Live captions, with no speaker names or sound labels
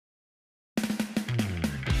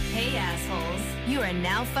assholes. You are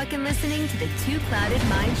now fucking listening to the Two Clouded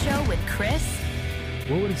Mind Show with Chris.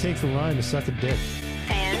 What would it take for Ryan to suck a dick?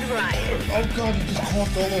 And Ryan. Oh God, you just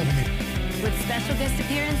coughed all over me. With special guest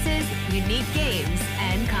appearances, unique games,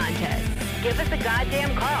 and contests. Give us a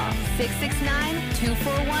goddamn call.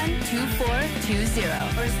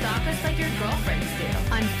 669-241-2420. Or stalk us like your girlfriends do.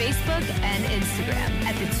 On Facebook and Instagram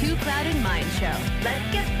at the Two Clouded Mind Show. Let's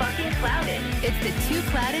get fucking clouded. It's the Two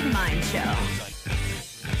Clouded Mind Show.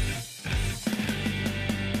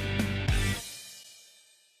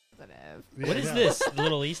 What is this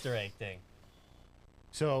little Easter egg thing?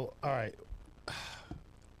 So, all right.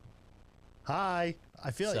 Hi.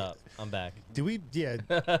 I feel What's like. up? I'm back. Do we? Yeah.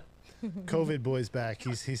 COVID boy's back.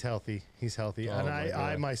 He's healthy. He's healthy. Oh and my I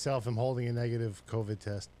God. myself am holding a negative COVID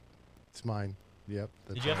test. It's mine. Yep.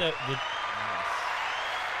 Did you have to?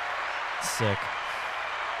 Sick.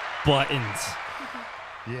 Buttons.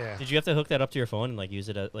 Yeah. Did you have to hook that up to your phone and like use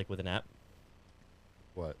it like with an app?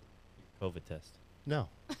 What? COVID test. No.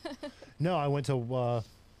 No, I went to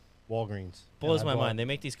Walgreens. Blows and my I bought- mind. They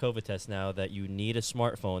make these COVID tests now that you need a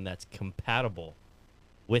smartphone that's compatible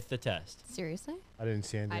with the test. Seriously? I didn't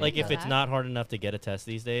see anything. I Like didn't if know it's that. not hard enough to get a test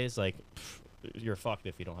these days, like you're fucked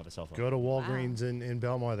if you don't have a cell phone. Go to Walgreens in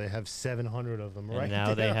Belmar. They have 700 of them. And Right now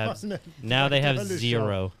they there have on the- now they right have on the shelf.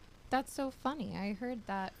 0. That's so funny. I heard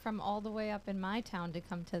that from all the way up in my town to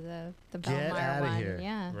come to the Get Belmar outta one. here.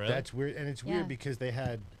 Yeah. Really? That's weird, and it's Yeah. weird because they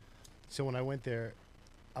had. So when I went there,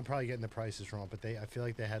 I'm probably getting the prices wrong, but I feel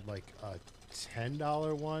like they had like a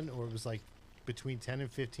 $10 one, or it was like between 10 and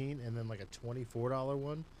 15, and then like a $24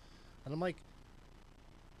 one, and I'm like,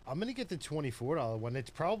 I'm gonna get the $24 one. It's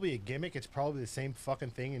probably a gimmick. It's probably the same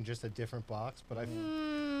fucking thing in just a different box, but for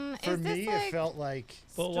is this me, like it felt like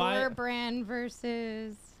But why- store brand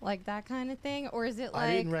versus like that kind of thing, or is it like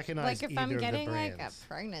I didn't recognize like if I'm either of the getting like a brands.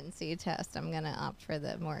 pregnancy test, I'm gonna opt for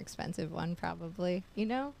the more expensive one probably. You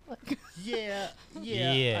know? Like, yeah, I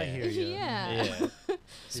Yeah. hear you. yeah. Yeah.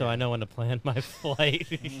 So I know when to plan my flight.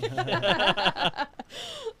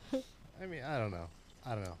 I mean, I don't know,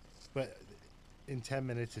 but in 10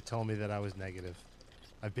 minutes it told me that I was negative.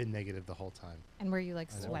 I've been negative the whole time. And were you like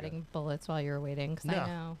I know, sweating bullets while you were waiting? Because No. I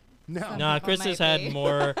know. No, Some Nah, people Chris might has had be.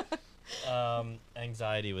 more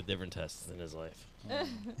anxiety with different tests in his life.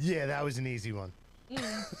 yeah, that was an easy one.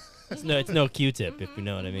 It's no Q-tip, if you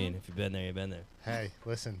know what I mean. If you've been there, you've been there. Hey,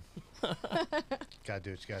 listen. Gotta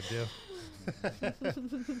do what you gotta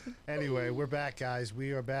do. Anyway, we're back, guys.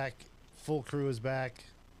 We are back. Full crew is back.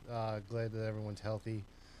 Glad that everyone's healthy.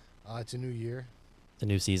 It's a new year. The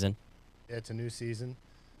new season. It's a new season.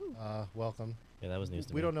 Welcome. Yeah, that was news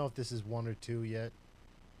to We me. don't know if this is 1 or 2 yet,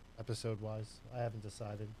 episode-wise. I haven't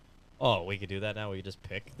decided. Oh, we could do that now. We could just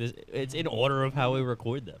pick. It's in order of how we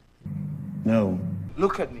record them. No.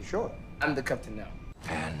 Look at me. Sure. I'm the captain now.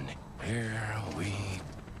 And here we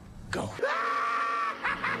go.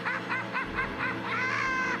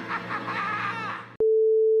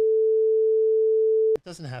 It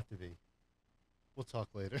doesn't have to be. We'll talk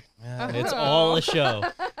later. It's all a show.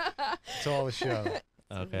 It's all a show.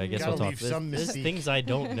 Okay, I guess Gotta we'll talk. leave There's, some there's mystique. things I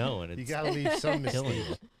don't know, and it's You gotta leave some killing mystique.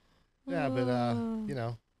 me. Yeah, but you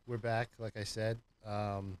know, we're back. Like I said,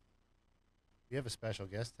 we have a special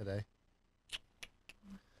guest today.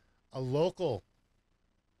 A local.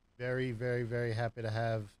 Very, very, very happy to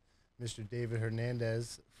have Mr. David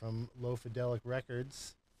Hernandez from Lofidelic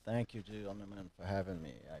Records. Thank you, gentlemen, for having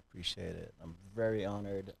me. I appreciate it. I'm very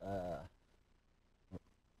honored.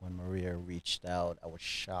 When Maria reached out, I was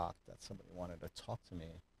shocked that somebody wanted to talk to me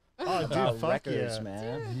Oh, about dude, fuck records, yeah.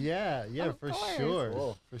 man. Yeah, Of for course. sure.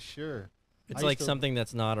 Cool. For sure. It's I like used to- something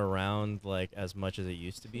that's not around like as much as it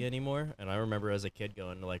used to be anymore. And I remember as a kid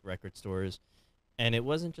going to like record stores, and it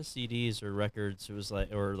wasn't just CDs or records. It was like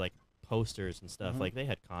like posters and stuff. Mhm. Like they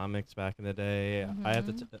had comics back in the day. I have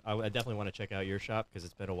to. Mhm. I definitely want to check out your shop because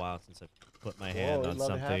it's been a while since I've put my hand we'd on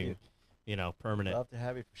love to have something, you know, permanent. Love to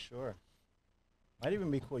have you for sure. Might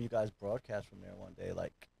even be cool. You guys broadcast from there one day.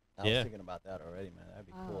 Like I Yeah. was thinking about that already, man. That'd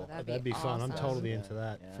be Oh, cool. That'd be fun. I'm awesome. totally Yeah. into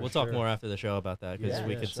that. Yeah. for We'll talk sure. more after the show about that because Yeah,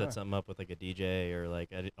 we yeah, could sure. set something up with like a DJ or like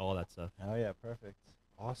edit, all that stuff. Oh yeah, perfect.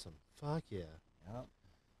 Awesome. Fuck yeah. Yeah.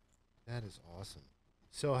 That is awesome.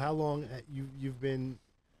 So how long you've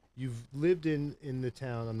lived in the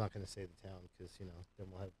town? I'm not going to say the town because you know then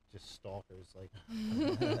we'll have just stalkers.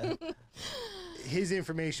 Like his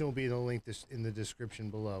information will be in the link in the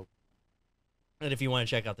description below. And if you want to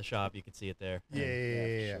check out the shop, you can see it there.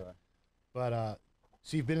 Yeah. for sure. But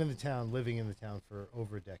so you've been in the town, living in the town for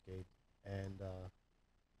over a decade, and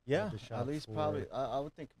Yeah, the shop at least for- probably. I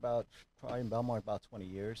would think about probably in Belmont about 20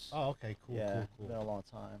 years. oh, okay, cool, yeah, cool. been a long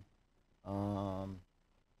time.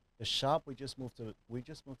 The shop we just moved to. We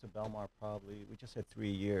just moved to Belmar. Probably we just had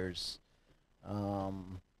 3 years.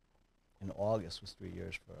 In August was 3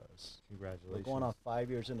 years for us. Congratulations. We're going on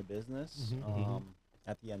 5 years in the business. Mhm.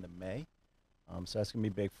 At the end of May. So that's gonna be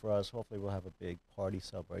big for us. Hopefully we'll have a big party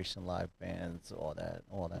celebration, live bands, all that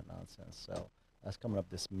nonsense. So that's coming up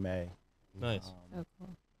this May. Nice. So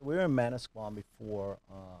cool. We were in Manasquan before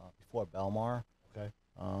Belmar. Okay.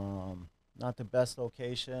 Not the best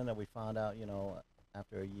location, and we found out,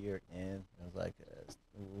 after a year in, it was like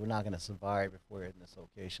we're not gonna survive if we're in this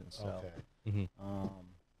location. So, Okay.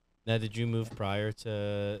 Now, did you move prior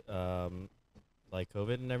to like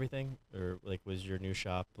COVID and everything, or like was your new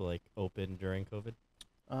shop like open during COVID?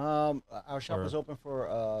 our shop Or- was open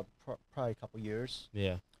for probably a couple years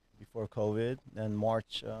Yeah. before COVID. Then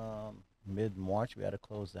March, mid-March, we had to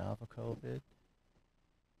close down for COVID.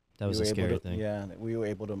 That was We a were able scary to- thing. Yeah, and we were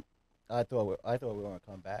able to. I thought we were gonna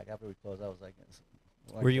come back after we closed. I was like,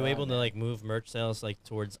 Were you able to like move merch sales like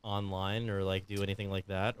towards online or like do anything like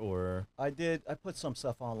that, or? I did. I put some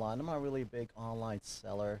stuff online. I'm not really a big online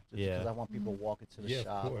seller, just Yeah. because I want people walking to the Yeah, of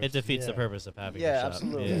shop. course. It defeats the Yeah. purpose of having a Yeah, shop.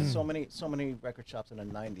 absolutely. Yeah. So many record shops in the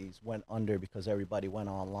 '90s went under because everybody went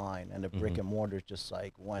online, and the brick Mhm. and mortar just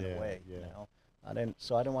like went Yeah, away. yeah. You know, I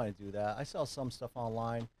didn't want to do that. I sell some stuff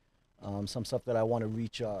online, some stuff that I want to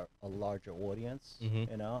reach a larger audience. Mhm.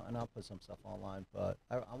 You know, and I'll put some stuff online. But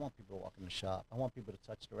I want people to walk in the shop. I want people to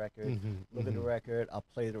touch the record, Mhm, look at the mhm. record. I'll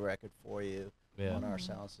play the record for you Yeah. on our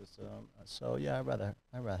sound system. So yeah, I'd rather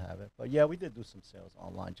have it. But yeah, we did do some sales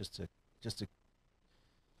online just to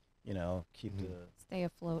keep Mhm. the Stay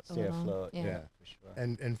afloat. a stay little. afloat. Yeah. Yeah. for sure.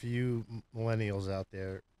 And for you millennials out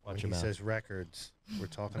there, Watch when your he mouth. says records, we're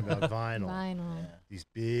talking about vinyl. Vinyl. Yeah. These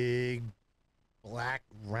big black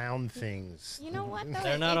round things. You know what? Though?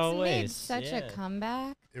 They're not It's made always, such a yeah.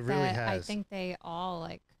 comeback. It really that I has. think they all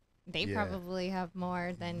like. They Yeah. probably have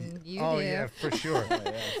more than you Oh do. yeah, for sure, Oh,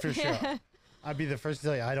 yeah. for sure. I'd be the first to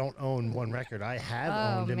tell you I don't own one record. I have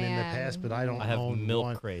Oh, owned them in the man. past, but I don't I have own milk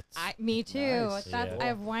one. crates. Me too. Nice. That's Yeah. I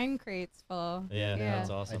have wine crates full. Yeah, Yeah. that's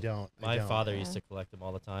awesome. I don't. My father Yeah. used to collect them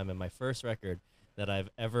all the time, and my first record that I've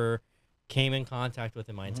ever came in contact with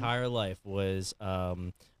in my entire life was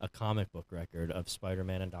a comic book record of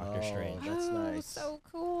Spider-Man and Doctor Oh, Strange. That's oh, nice. so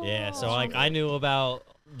cool. Yeah, so like I knew about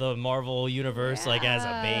the Marvel universe like as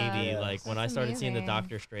a baby. Yeah. Like when I That's started seeing the amazing.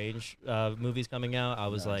 Doctor Strange movies coming out, I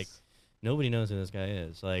was like, Nice. nobody knows who this guy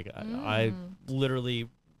is. Like I Mm. literally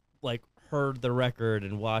like heard the record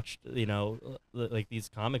and watched like these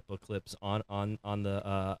comic book clips on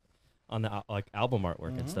the like album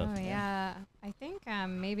artwork and stuff. Oh yeah. I think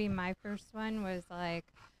maybe my first one was like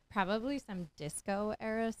probably some disco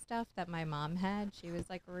era stuff that my mom had. She was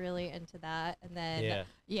like really into that, and then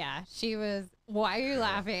Yeah. she was. Why are you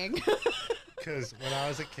laughing? Because when I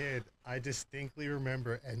was a kid, I distinctly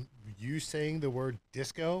remember, and you saying the word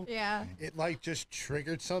disco, Yeah. it like just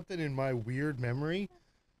triggered something in my weird memory.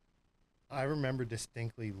 I remember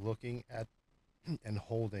distinctly looking at and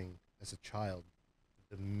holding as a child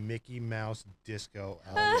the Mickey Mouse disco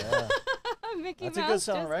album. Yeah. Mickey That's a Mouse good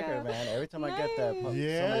sound disco. record, man. Every time I get that, Nice. somebody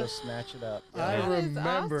Yeah. will snatch it up. I That is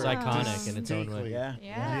remember. It's awesome. iconic in its own way. distinctly. Yeah.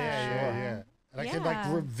 Yeah. Yeah. And I can like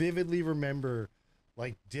Yeah. vividly remember,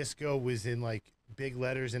 like disco was in like big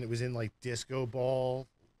letters, and it was in like disco ball.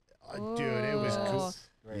 Dude, it was cool. Ooh.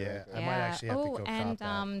 Great Yeah, record. I might actually have to Oh, go and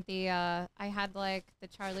cop the I had like the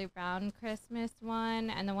Charlie Brown Christmas one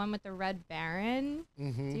and the one with the Red Baron.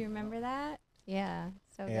 Mm-hmm. Do you remember that? Yeah.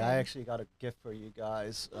 So Yeah, I actually got a gift for you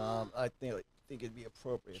guys. I think it'd be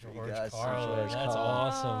appropriate for you George guys. Carlin, George that's Carlin.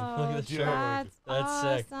 awesome. Look at the Dude. shirt. That's That's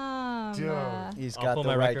sick. awesome. Dude. He's I'll got pull the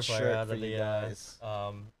my right record player shirt out for of you the guys.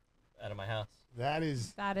 out of my house. That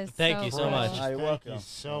is. That is Thank so you so cool. much. You're Thank welcome. you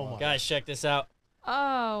so much. Guys, check this out.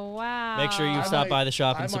 Oh wow. Make sure you I stop might- by the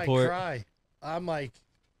shop I and might support. cry. I'm like,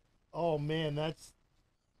 oh man, that's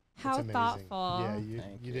How amazing. thoughtful. Yeah, you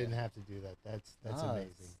Thank you you. didn't have to do that. That's Ah,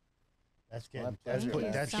 amazing. That's my getting pleasure, Thank you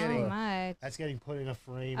man. that's so getting much. that's getting put in a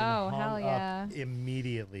frame. Oh, and hell hung yeah. up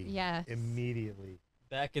immediately. Yes. Immediately.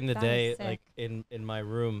 Back in the That day, is sick. like in my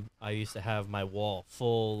room, I used to have my wall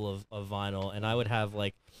full of vinyl, and I would have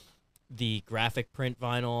like the graphic print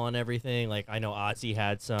vinyl on everything. Like I know Ozzy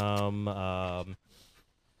had some.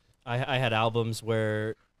 I had albums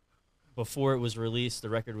where before it was released, the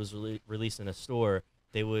record was released in a store.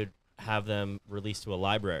 They would have them released to a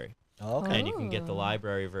library, Okay. and you can get the Oh.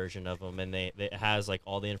 library version of them, and it has like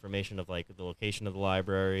all the information of like the location of the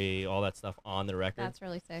library, all that stuff on the record. That's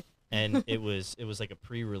really sick. And it was like a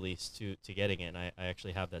pre-release to getting it. And I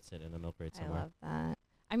actually have that sitting in the milk crate I somewhere. love that.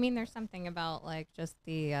 I mean, there's something about like just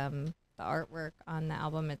the the artwork on the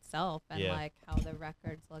album itself and Yeah. like how the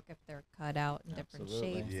records look if they're cut out in different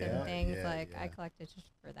Absolutely. shapes Yeah, and things. yeah, Like I yeah. collect it just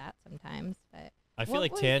for that sometimes. But I feel What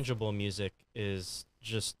like was- tangible music is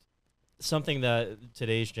just something that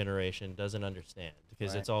today's generation doesn't understand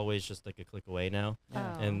because Right. it's always just like a click away now.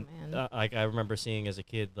 Yeah. oh And man, like I remember seeing as a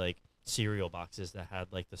kid like cereal boxes that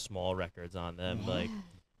had like the small records on them, like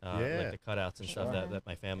Yeah. the cutouts and stuff Sure. that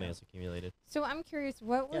my family Yeah. has accumulated. so I'm curious,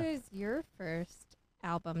 what Yeah. was your first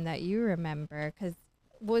album that you remember? Because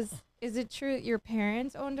is it true that your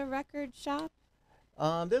parents owned a record shop?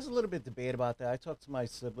 There's a little bit of debate about that. I talked to my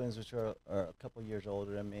siblings, which are a couple years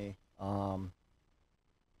older than me,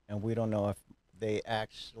 and we don't know if they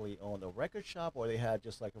actually owned a record shop or they had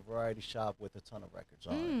just like a variety shop with a ton of records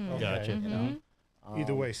on it. Mm. Gotcha. You know?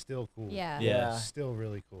 Either Um, way, still cool. Yeah. Yeah. Still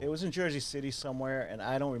really cool. It was in Jersey City somewhere, and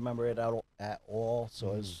I don't remember it at all.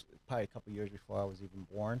 So it was probably a couple years before I was even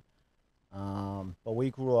born. But we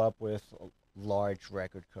grew up with a large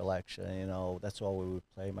record collection. You know, that's all we would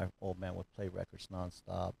play. My old man would play records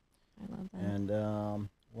nonstop. I love that. And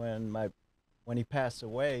when he passed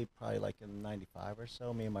away, probably like in '95 or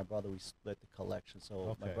so, me and my brother we split the collection.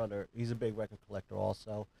 So my Okay. brother, he's a big record collector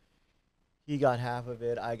also. He got half of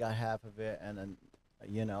it, I got half of it, and then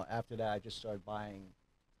after that I just started buying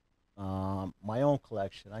my own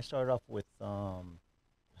collection. I started off with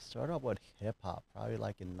hip hop, probably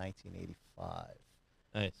like in 1985.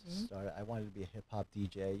 Nice. I wanted to be a hip hop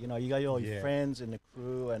DJ. You know, you got all your Yeah. friends in the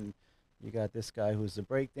crew, and you got this guy who's a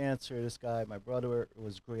break dancer. This guy, my brother,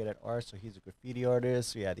 was great at art, so he's a graffiti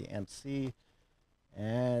artist. So you had the MC,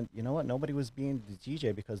 and you know what? Nobody was being the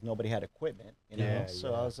DJ because nobody had equipment. You know, Yeah,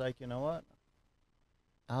 so yeah. I was like, you know what?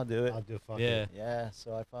 I'll do it. I'll do fuck Yeah. it. Yeah.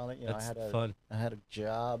 So I finally, That's I fun. had a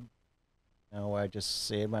job, where I just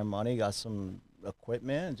saved my money, got some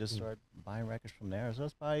equipment, and just started buying records from there. So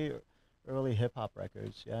it's probably early hip hop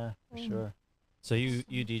records. Yeah, for sure. So you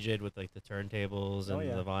DJ'd with like the turntables and Oh,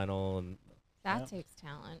 yeah. the vinyl and That Yeah. takes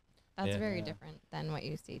talent. That's Yeah. very Yeah. different than what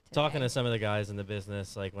you see today. talking to some of the guys in the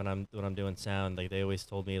business, like when I'm doing sound, like they always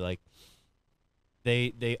told me like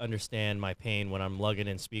they understand my pain when I'm lugging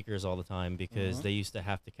in speakers all the time because Mhm. they used to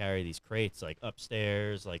have to carry these crates like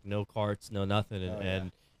upstairs, like no carts, no nothing, and, Oh, yeah.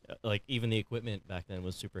 and like even the equipment back then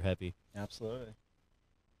was super heavy. Absolutely.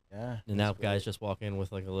 Yeah. And now it's guys great. just walk in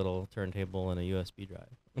with like a little turntable and a USB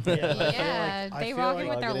drive. Yeah, I they feel walk like- in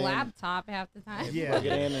with their Plug it in. laptop half the time. Yeah. Plug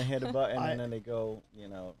it in and hit a button, I- and then they go,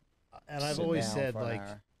 And I've sit always down said for an like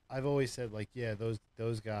hour. yeah,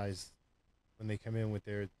 those guys when they come in with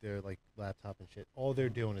their like laptop and shit, all they're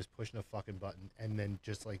doing is pushing a fucking button and then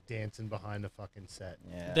just like dancing behind the fucking set.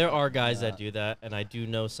 Yeah. There are guys yeah. that do that, and I do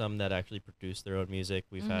know some that actually produce their own music.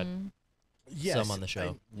 We've had Mhm. Yes, some on the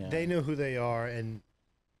show. Yeah. They know who they are and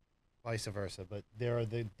vice versa, but there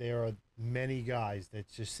are many guys that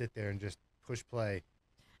just sit there and just push play.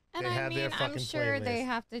 And They I have their mean, I'm fucking sure they playlist.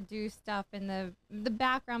 have to do stuff in the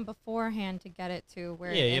background beforehand to get it to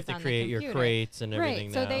where yeah, it you is have to on the create your computer. crates and everything.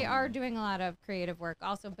 Right, so they now. are doing a lot of creative work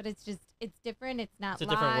also, but it's different. It's not It's a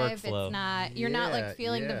different live. workflow. It's not. You're not Yeah, like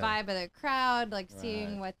feeling the yeah. vibe of the crowd, like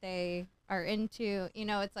seeing Right. what they are into. You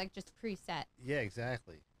know, it's like just preset. Yeah,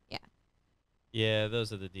 exactly. Yeah,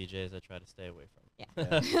 those are the DJs I try to stay away from.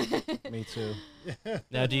 Yeah. Me too.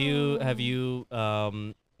 Now, have you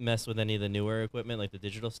messed with any of the newer equipment, like the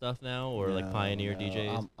digital stuff now, or like No, Pioneer no,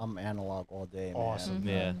 DJs? I'm analog all day, man. Awesome.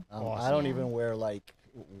 Yeah. Awesome. I don't Yeah. even wear like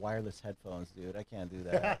wireless headphones, dude. I can't do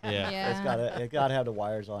that. Yeah. Yeah. It gotta have the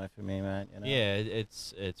wires on it for me, man. You know? Yeah,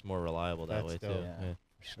 it's more reliable that That's way dope. too. Yeah, Yeah.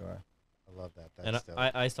 for sure. I love that. And That's dope.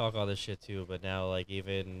 I talk all this shit too, but now like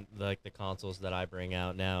even like the consoles that I bring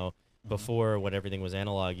out now, Mm-hmm. before when everything was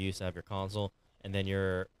analog, you used to have your console and then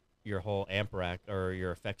your whole amp rack or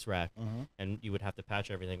your effects rack, Mhm. and you would have to patch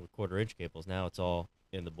everything with 1/4-inch cables. Now it's all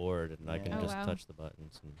in the board, and I can Yeah. Oh, just wow. touch the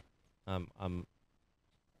buttons. And I'm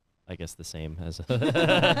I guess the same as a,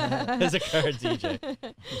 as a current DJ.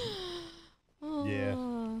 Yeah.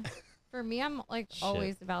 Oh. For me, I'm like Shit.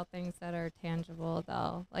 always about things that are tangible,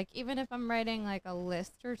 though. Like even if I'm writing like a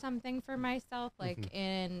list or something for myself, like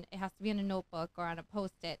it has to be in a notebook or on a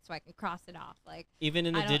Post-it so I can cross it off. Like Even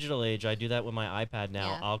in I the don't- digital age, I do that with my iPad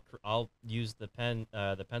now. Yeah. I'll use the pen,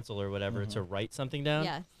 the pencil or whatever to write something down.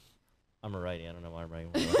 yes, I'm a righty. I don't know why I'm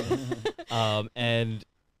writing. And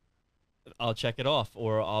I'll check it off,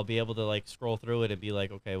 or I'll be able to like scroll through it and be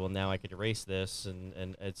like, okay, well now I could erase this,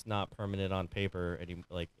 and it's not permanent on paper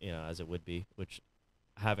like as it would be. Which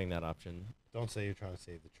having that option, Don't say you're trying to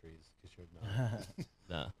save the trees because you're not.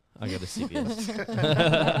 nah, I got a CBS.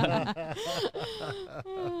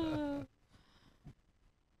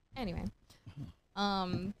 anyway,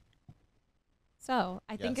 So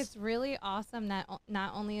I think Yes. it's really awesome that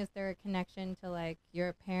not only is there a connection to like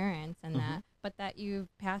your parents and that, but that you've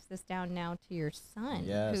passed this down now to your son,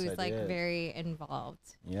 Yes, who's I like did. very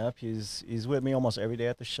involved. Yep, he's with me almost every day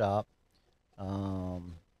at the shop.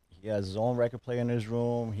 He has his own record player in his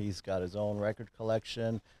room. He's got his own record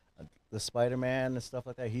collection. The Spider-Man and stuff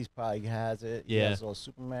like that. He's probably has it. He Yeah. has all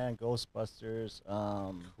Superman, Ghostbusters.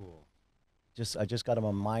 Cool. I just got him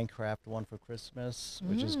a Minecraft one for Christmas,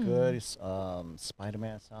 which is good. It's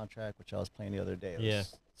Spider-Man soundtrack, which I was playing the other day. It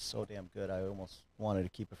was so damn good. I almost wanted to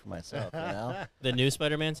keep it for myself. You know. The new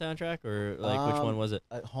Spider-Man soundtrack, or like which one was it?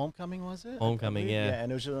 Homecoming was it? Homecoming, yeah. Yeah,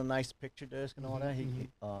 and it was just a nice picture disc and all that.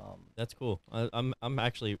 That's cool. I'm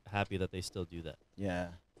actually happy that they still do that. Yeah.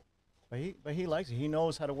 But he likes it. He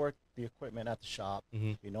knows how to work the equipment at the shop.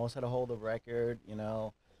 Mhm. He knows how to hold the record. You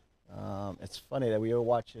know, it's funny that we were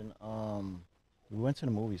watching. We went to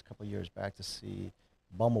the movies a couple years back to see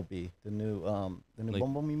Bumblebee, the new Like-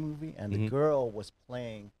 Bumblebee movie, and the girl was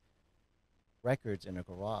playing records in her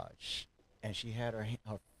garage, and she had her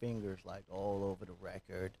fingers like all over the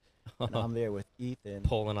record, and I'm there with Ethan.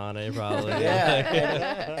 Pulling on it, probably.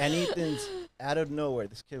 Yeah, and Ethan's out of nowhere.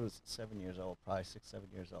 This kid was 7 years old, probably 6, 7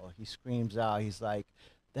 years old. He screams out. He's like,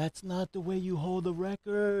 "That's not the way you hold a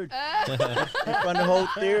record!" in front of the whole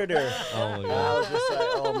theater. Oh my And I god. was just like,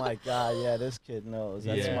 "Oh my god, yeah, this kid knows.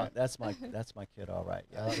 That's Yeah. that's my kid, all right."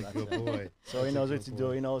 Yeah, That's a that's good it. boy. So he That's a knows good what to boy. do.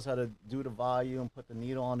 He knows how to do the volume, put the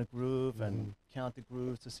needle on the groove, and count the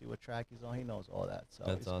grooves to see what track he's on. He knows all that. So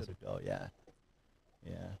That's he's awesome. good to go. Yeah,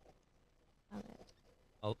 yeah. Love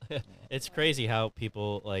it. It's crazy how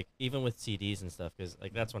people like even with CDs and stuff, because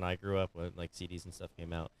like that's when I grew up, when like CDs and stuff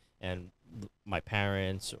came out, and my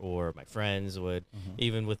parents or my friends would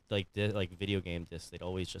even with like like video game discs, they'd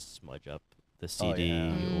always just smudge up the CD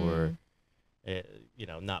yeah. or you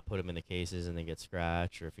know, not put them in the cases and they get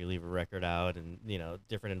scratched, or if you leave a record out and you know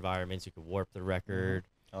different environments, you could warp the record.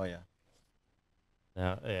 Oh yeah.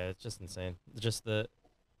 Yeah, it's just insane. Just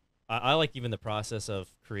I like even the process of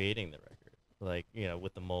creating the record, like you know,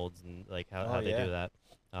 with the molds and like how they yeah. do that.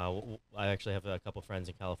 I actually have a couple friends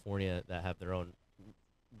in California that have their own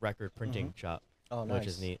record printing shop, Oh, nice. which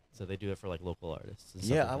is neat. So they do it for like local artists. And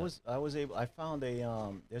stuff Yeah, like that. I was able. I found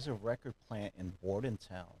there's a record plant in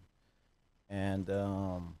Bordentown, and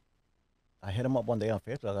I hit him up one day on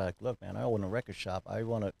Facebook. I was like, "Look, man, I own a record shop.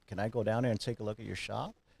 Can I go down there and take a look at your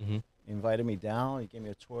shop?" Mhm. He invited me down. He gave me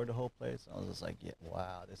a tour of the whole place. I was just like, "Yeah,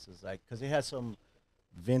 wow, this is like," because they had some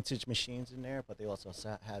vintage machines in there, but they also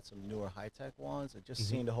had some newer high tech ones. And just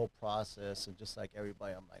seeing the whole process and just like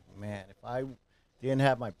everybody, I'm like, man, if I didn't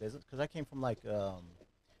have my business, because I came from like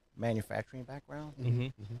manufacturing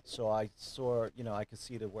background, so I saw, you know, I could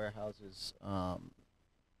see the warehouses.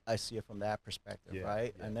 I see it from that perspective, Yeah,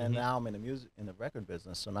 right? yeah. And then now I'm in the record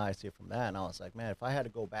business, so now I see it from that. And I was like, man, if I had to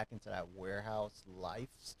go back into that warehouse life,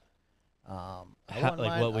 I wouldn't like,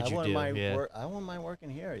 mind, what would I you wouldn't do? mind Yeah. I wouldn't mind working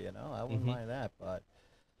here, you know. I wouldn't mind that, but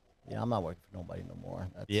yeah, I'm not working for nobody no more.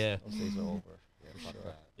 Yeah. Those days are over. Yeah, for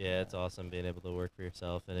sure. Yeah, it's awesome being able to work for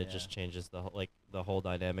yourself, and it just Yeah. changes the whole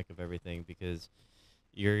dynamic of everything, because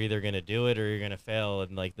you're either gonna do it or you're gonna fail,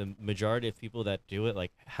 and like the majority of people that do it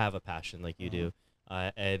like have a passion like you do,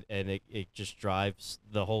 and it just drives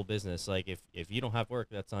the whole business. Like if you don't have work,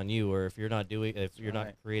 that's on you, or if you're not not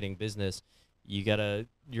Right. creating business,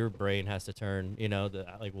 your brain has to turn, you know,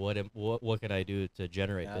 like what can I do to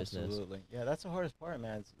generate business? Absolutely. Yeah, that's the hardest part,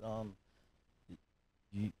 man. It's,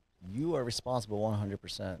 you are responsible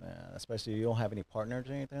 100%, man. Especially if you don't have any partners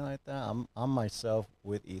or anything like that. I'm myself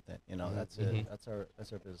with Ethan. You know, that's it. That's our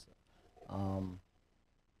business.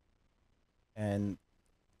 And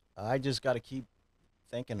I just got to keep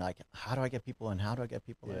thinking like, how do I get people in? How do I get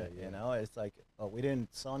people in? Yeah. You know, it's like, oh, we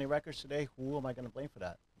didn't sell any records today. Who am I going to blame for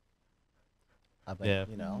that? I blame, Yeah.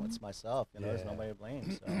 you know, it's myself. You know, there's Yeah. nobody to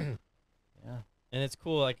blame. So, yeah. And it's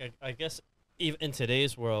cool. Like I guess even in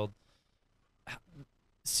today's world,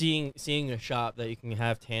 seeing a shop that you can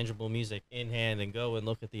have tangible music in hand and go and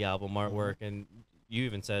look at the album artwork, and you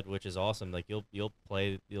even said, which is awesome, like you'll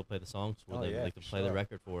play the songs for Oh, them, yeah, like for to play the sure.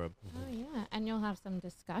 record for them. Oh yeah, and you'll have some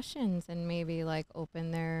discussions and maybe like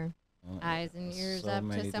open their eyes and ears So up to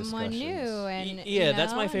many someone new. discussions. And Yeah, you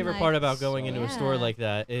that's know, my and, favorite like, part about going so- into a store Yeah. like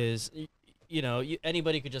that is, you know,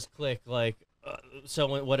 anybody could just click like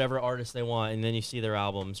someone, whatever artist they want, and then you see their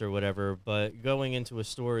albums or whatever. But going into a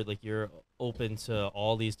store, like you're open to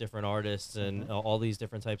all these different artists and all these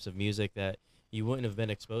different types of music that you wouldn't have been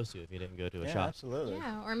exposed to if you didn't go to a Yeah, shop. absolutely.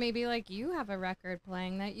 Yeah, or maybe like you have a record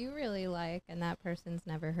playing that you really like, and that person's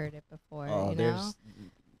never heard it before. Oh, you know?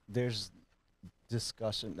 there's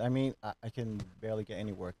discussion. I mean, I can barely get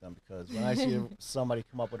any work done because when I see somebody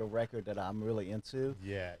come up with a record that I'm really into,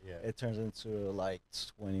 Yeah. it turns into like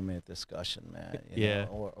 20-minute discussion, man. Yeah.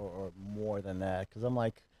 Or more than that. Because I'm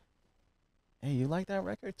like, hey, you like that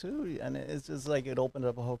record too? And it's just like it opened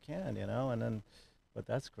up a whole can, and then, but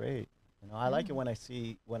that's great. I like it when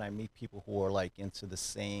I meet people who are like into the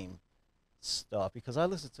same stuff, because I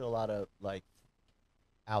listen to a lot of like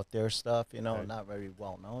out there stuff, Right. not very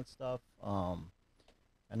well known stuff.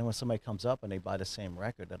 And then when somebody comes up and they buy the same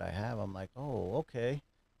record that I have, I'm like, oh, okay,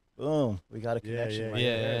 boom, we got a Yeah, connection yeah, right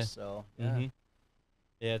yeah. there. Yeah. So yeah. Mm-hmm.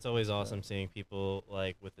 Yeah, it's always awesome seeing people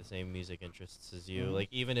like with the same music interests as you. Mhm. Like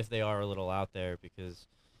even if they are a little out there, because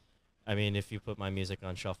I mean, if you put my music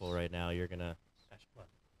on shuffle right now, you're gonna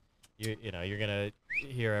you're gonna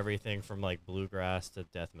hear everything from like bluegrass to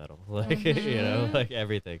death metal, like like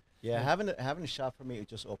everything. Yeah, having a shop for me, it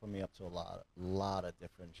just opened me up to a lot of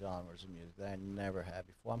different genres of music that I never had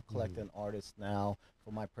before. I'm collecting artists now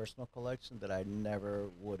for my personal collection that I never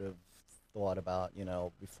would have thought about,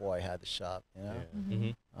 before I had the shop.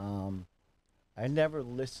 Mm-hmm. I never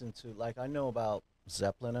listened to, like, I know about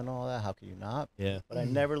Zeppelin and all that. How can you not? Yeah. But I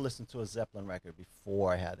never listened to a Zeppelin record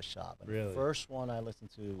before I had the shop. And Really? the first one I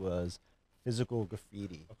listened to was Physical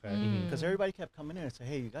Graffiti. Okay. Mhm. Because everybody kept coming in and saying,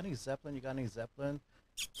 hey, you got any Zeppelin? You got any Zeppelin?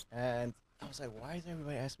 And I was like, why is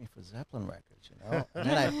everybody asking me for Zeppelin records, and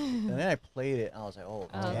then I played it, and I was like, oh,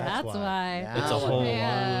 Oh, damn. that's why. Now It's a I whole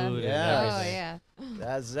Yeah. mood Yeah. and Oh, everything. yeah.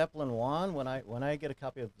 That Zeppelin 1, when I get a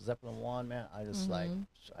copy of Zeppelin 1, man, I just like,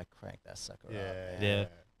 I crank that sucker up, Yeah. man. Yeah.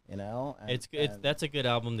 And, It's that's a good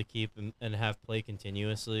album to keep and have play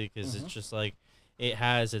continuously, because it's just like it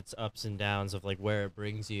has its ups and downs of like where it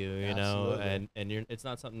brings you, Absolutely. and it's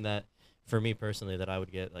not something that for me personally that I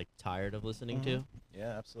would get like tired of listening to.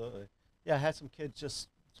 Yeah, absolutely. Yeah, I had some kid just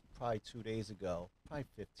probably 2 days ago, probably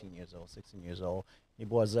 15 years old, 16 years old. He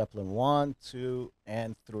bought Zeppelin 1, 2,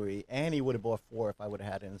 and 3, and he would have bought 4 if I would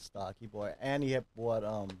have had it in stock. And he had bought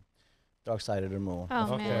Dark Side of the Moon. Oh,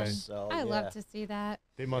 of man. course. So, I yeah. love to see that.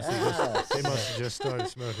 They must have Yes. just, they must have just started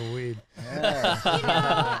smoking weed. Yeah.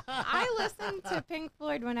 I listened to Pink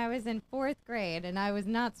Floyd when I was in 4th grade, and I was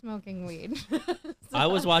not smoking weed. I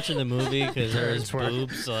was watching the movie because there's It's work.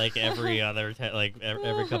 boobs like every other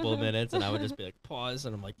every couple of minutes, and I would just be like pause,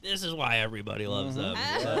 and I'm like, this is why everybody loves them.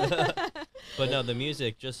 But no, the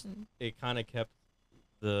music just it kind of kept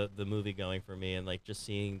the movie going for me, and like just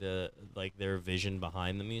seeing their vision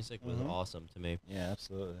behind the music was awesome to me. Yeah,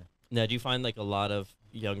 absolutely. Now, do you find like a lot of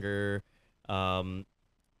younger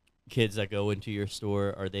kids that go into your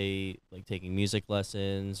store, are they like taking music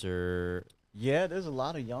lessons or? Yeah, there's a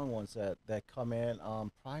lot of young ones that come in.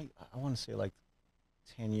 Probably I want to say like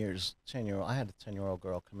 10-year-old. I had a 10-year-old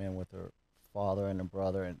girl come in with her father and her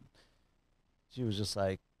brother, and she was just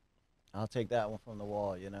like, "I'll take that one from the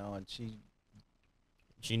wall," and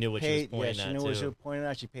She knew what paid. she was pointing She at knew too. what she was pointing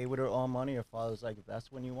at. She paid with her own money. Her father's like, "If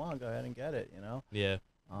that's when you want, go ahead and get it," Yeah.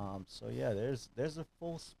 So yeah, there's a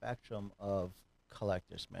full spectrum of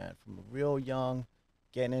collectors, man, from real young,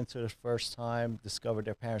 getting into the first time, discovered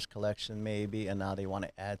their parents' collection maybe, and now they want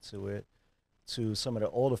to add to it, to some of the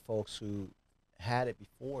older folks who had it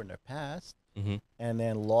before in their past Mm-hmm. and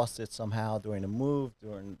then lost it somehow during the move.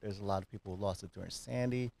 There's a lot of people who lost it during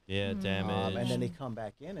Sandy, Yeah, damage. and then they come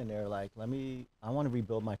back in and they're like, I want to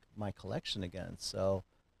rebuild my collection again. So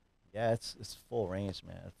yeah, it's full range,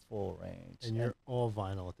 man. It's full range. And you're all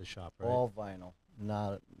vinyl at the shop, right? all vinyl.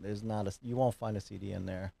 You won't find a CD in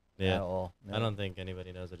there Yeah. at all. I don't think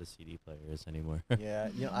anybody knows what a CD player is anymore. Yeah,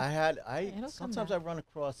 It'll come sometimes back. I run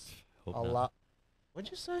across Hope a not. lot.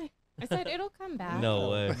 What'd you say? I said it'll come back. No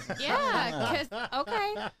way. Yeah,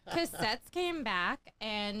 cassettes came back,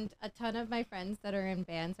 and a ton of my friends that are in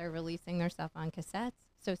bands are releasing their stuff on cassettes.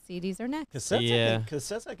 So CDs are next. Cassettes, Yeah.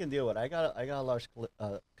 cassettes I can deal with. I got a large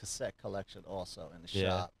cassette collection also in the Yeah.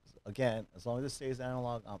 shop. Again, as long as it stays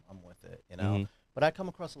analog, I'm with it. Mhm. But I come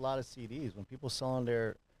across a lot of CDs when people selling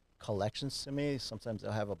their collections to me. Sometimes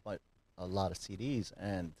they'll have a lot of CDs,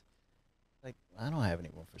 and like I don't have any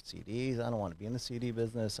room for CDs. I don't want to be in the CD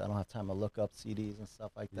business. I don't have time to look up CDs and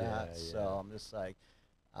stuff like that. Yeah, So yeah. I'm just like,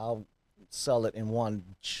 I'll sell it in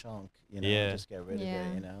one chunk, Yeah. and just get rid Yeah.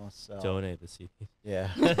 of it, So Donate the CD.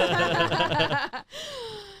 yeah.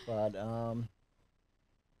 But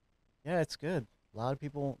yeah, it's good. A lot of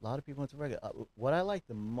people into record. What I like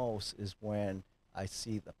the most is when I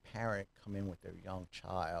see the parent come in with their young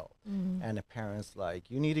child, and the parent's like,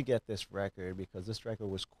 "You need to get this record because this record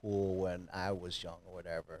was cool when I was young or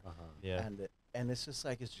whatever." Yeah. And it's just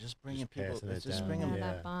like it's just bringing Just people. passing It's it just down. bringing Yeah,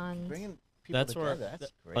 Yeah. that bond. bringing people That's where together.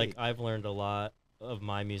 That's great. like I've learned a lot of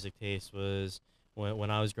my music taste was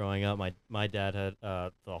when I was growing up, my dad had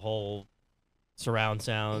the whole surround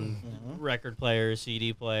sound record player,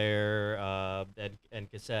 CD player,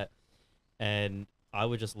 and cassette, and I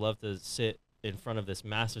would just love to sit in front of this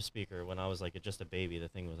massive speaker when I was like just a baby. The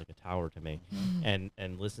thing was like a tower to me, and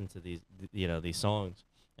listen to these these songs.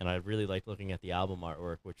 And I really liked looking at the album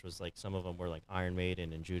artwork, which was like some of them were like Iron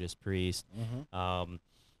Maiden and Judas Priest.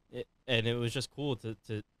 And it was just cool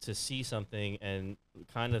to see something and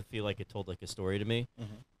kind of feel like it told like a story to me.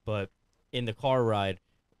 But in the car ride,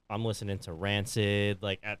 I'm listening to Rancid,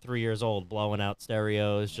 like at 3 years old, blowing out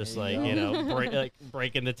stereos, just like,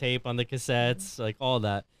 breaking the tape on the cassettes, like all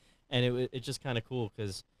that. And it's just kind of cool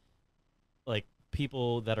because like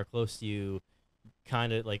people that are close to you,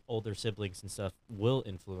 kind of like older siblings and stuff, will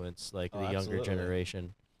influence like the younger absolutely.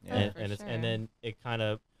 generation. Yeah. And For and then it kind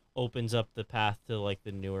of opens up the path to like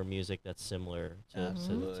the newer music that's similar to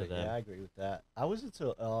Absolutely. them. Yeah, I agree with that. I was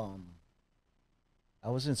into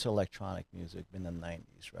electronic music in the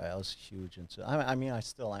 90s, right? I was huge into I mean I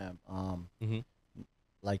still am.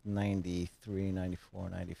 Like 93, 94,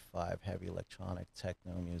 95, heavy electronic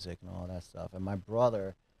techno music and all that stuff. And my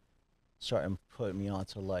brother started putting me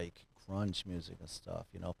onto like grunge music and stuff,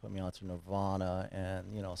 put me onto Nirvana and,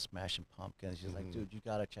 Smashing Pumpkins. She's like, dude, you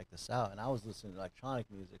gotta check this out. And I was listening to electronic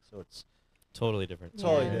music, so it's Totally different.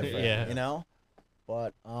 totally Yeah. different, Yeah.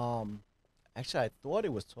 But actually, I thought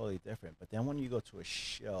it was totally different. But then when you go to a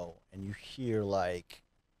show and you hear like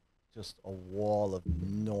just a wall of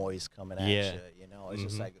noise coming at Yeah. you, it's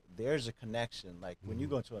just like there's a connection. Like when you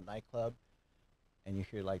go to a nightclub and you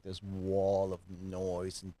hear like this wall of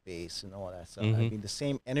noise and bass and all that stuff. I mean, the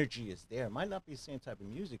same energy is there. It might not be the same type of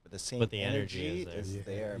music, but the same But the energy is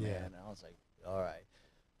there, Yeah. man. And I was like, all right.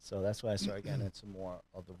 So that's why I started getting into more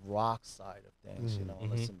of the rock side of things, and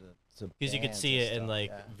listen to Because you could bands see and it and stuff, like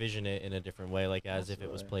yeah. vision it in a different way, like as if it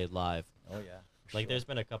was Absolutely. played live. Oh yeah. for Like sure. there's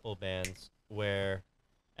been a couple bands where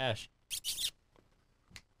Ash.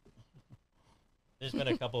 There's been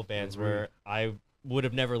a couple bands where I would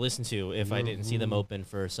have never listened to if I didn't see them open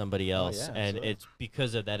for somebody else, yeah, and absolutely. it's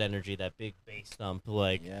because of that energy, that big bass thump,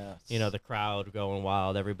 like Yes. the crowd going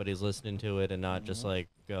wild, everybody's listening to it, and not just like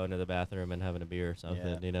going to the bathroom and having a beer or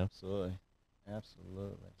something, Absolutely.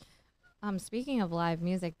 Absolutely. Speaking of live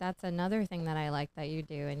music, that's another thing that I like that you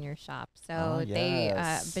do in your shop. So Oh, they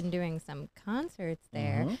yes. been doing some concerts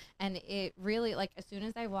there, and it really, like, as soon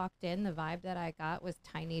as I walked in, the vibe that I got was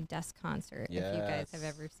Tiny Desk Concert. If you guys have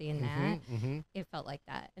Yes. ever seen that, it felt like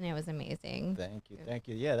that, and it was amazing. Thank you. Thank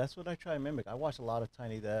you. Yeah, that's what I try to mimic. I watched a lot of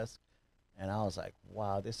Tiny Desk, and I was like,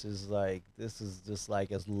 wow, this is just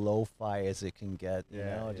like as lo-fi as it can get,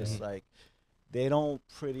 just like they don't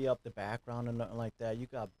pretty up the background and nothing like that.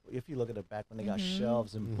 If you look at the back when they got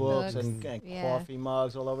shelves and books and yeah. coffee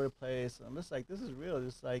mugs all over the place. I'm just like, this is real.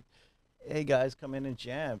 Just like, hey guys, come in and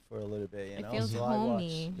jam for a little bit, It feels So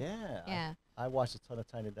homey. yeah. I watched a ton of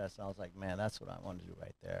Tiny Desk, and I was like, man, that's what I want to do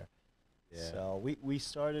right there. Yeah. So we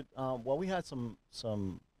started. We had some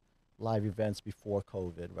live events before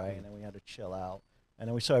COVID, right? And then we had to chill out, and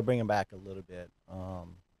then we started bringing back a little bit.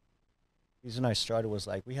 Reason I started was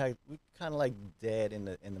like we kind of like dead in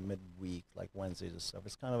the midweek, like Wednesdays and stuff.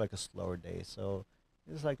 It's kind of like a slower day, so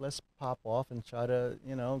it's like let's pop off and try to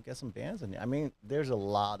get some bands in there. I mean, there's a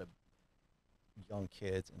lot of young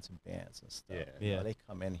kids into bands and stuff. Yeah. They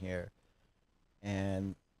come in here,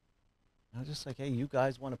 and I was just like, hey, you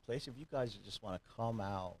guys want a place? If you guys just want to come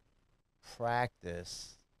out,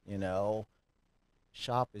 practice,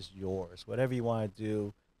 shop is yours. Whatever you want to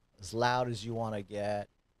do, as loud as you want to get,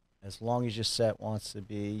 as long as your set wants to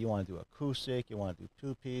be. You want to do acoustic, you want to do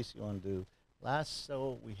two-piece, you want to do. Last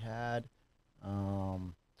show we had,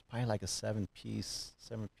 it's probably like a seven-piece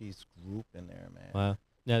group in there, man. Wow.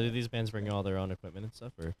 Now, do these bands bring all their own equipment and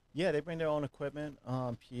stuff, or? Yeah, they bring their own equipment,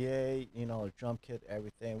 PA, a drum kit,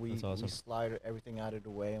 everything. That's awesome. We slide everything out of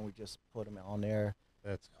the way and we just put them on there.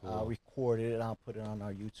 That's cool. Recorded it. I'll put it on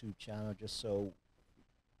our YouTube channel just so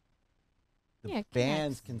the Yeah, it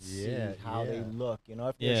bands connects. can see Yeah, how they yeah. look. If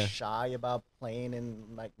Yeah. they're shy about playing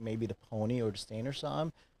in like maybe the Pony or the Stain or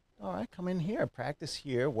something, all right, come in here, practice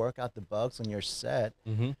here, work out the bugs on your set,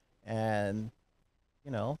 and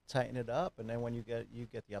tighten it up. And then when you get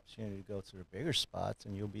the opportunity to go to the bigger spots,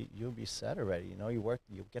 and you'll be set already.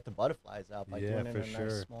 You get the butterflies out by Yeah, doing it for in a sure.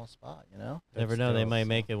 nice small spot. Never That's know, they dope. might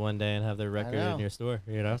make it one day and have their record know. in your store.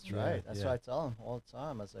 That's Yeah, right. That's yeah. what I tell them all the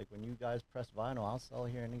time. I was like, when you guys press vinyl, I'll sell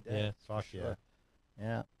it here any day. Yeah. for Fuck yeah. sure.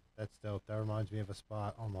 Yeah. That's dope. That reminds me of a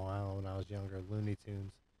spot on Long Island when I was younger, Looney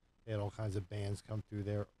Tunes. They had all kinds of bands come through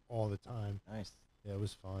there all the time. Nice. Yeah, it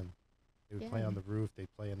was fun. They would Yeah. play on the roof.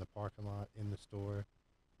 They'd play in the parking lot, in the store.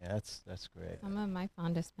 Yeah, that's great. Some of my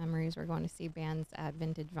fondest memories were going to see bands at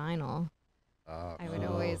Vintage Vinyl. I would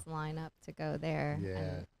always line up to go there. Yeah.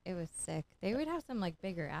 And it was sick. They would have some like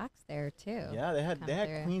bigger acts there too. Yeah, they had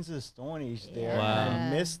through. Queens of the Stone Age there. Wow. And I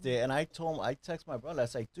missed it, and I texted my brother. I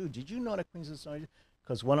was like, dude, did you know that Queens of the Stone Age?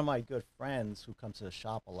 Because one of my good friends who comes to the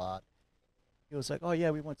shop a lot, he was like, oh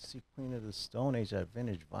yeah, we went to see Queen of the Stone Age at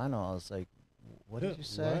Vintage Vinyl. I was like, what did you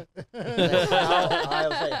say? I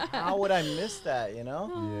was like, how would I miss that? You know?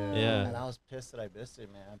 Yeah. And I was pissed that I missed it,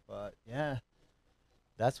 man. But yeah,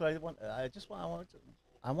 that's what I want.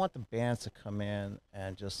 I want the bands to come in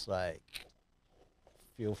and just like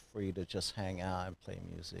feel free to just hang out and play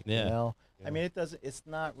music. Yeah. You know? Yeah. I mean, it doesn't. It's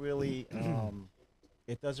not really.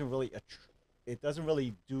 It doesn't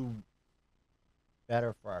really do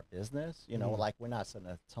better for our business. You know, like we're not selling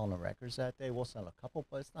a ton of records that day. We'll sell a couple,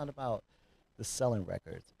 but it's not about the selling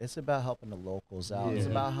records. It's about helping the locals out. It's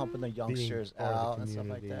Yeah. about helping the youngsters part of the out and stuff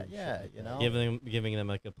like community that. and shit Yeah, like you that. know. Giving them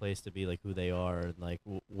like a place to be like who they are and like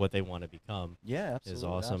what they want to become. Yeah, absolutely. is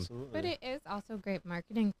awesome. Absolutely. But it is also great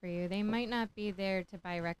marketing for you. They might not be there to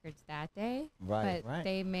buy records that day, Right, but right.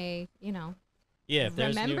 they may, Yeah, if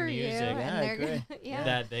there's new remember you, music and Yeah, I they're agree. gonna, yeah.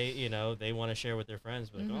 that they want to share with their friends,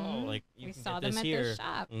 but like, oh, Mhm. like you We can saw get them this at here. this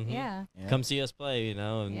shop. Mhm. Yeah. Yeah, Come see us play,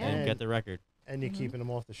 and Yeah. get the record. And you're Mhm. keeping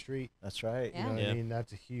them off the street. that's right. Yeah. You know what Yeah. I mean?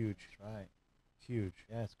 That's a huge, That's right. huge.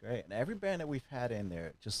 Yeah, it's great. And every band that we've had in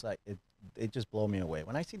there, just like it just blow me away.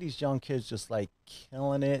 When I see these young kids just like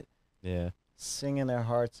killing it, Yeah. singing their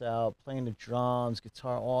hearts out, playing the drums,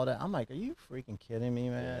 guitar, all that, I'm like, are you freaking kidding me,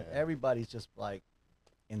 man? Yeah. Everybody's just like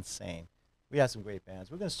insane. We have some great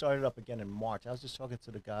bands. We're gonna start it up again in March. I was just talking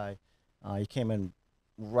to the guy. He came in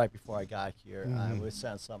right before I got here. Mhm. We're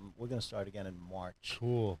saying something. We're gonna start again in March.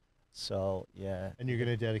 Cool. So yeah. And you're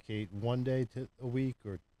gonna dedicate one day to a week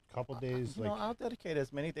or a couple days, You like know, I'll dedicate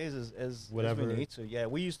as many days as Whatever. we need to. Yeah,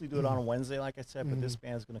 we usually do it on a Wednesday, like I said, but this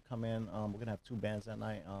band's gonna come in. We're gonna have two bands that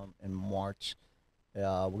night in March.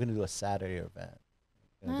 We're gonna do a Saturday event.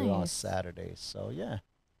 We're gonna do it on Nice. Saturdays. So yeah,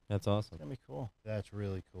 That's it's awesome. gonna be cool. that's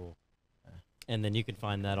really cool. And then you can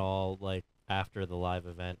find that all like after the live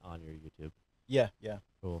event on your YouTube. Yeah, yeah.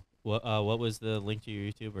 Cool. What was the link to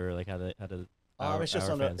your YouTube, or like how to It's just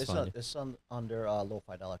our under fans find you? under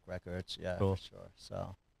Lofidelic Records. Yeah, Cool. for sure.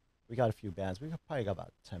 So we got a few bands. We probably got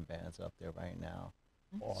about 10 bands up there right now.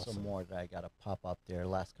 Awesome. Some more that I gotta pop up there.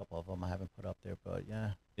 Last couple of them I haven't put up there, but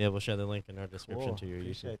yeah. Yeah, we'll share the link in our description Cool. to your YouTube.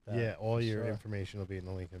 Appreciate that. Yeah, all for your sure. information will be in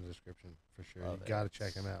the link in the description for sure. Love You it. got to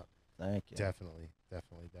check them out. Thank you. Definitely,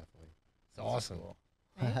 definitely, definitely. It's That's awesome. cool.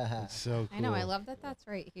 Right? It's so cool. I know. I love that that's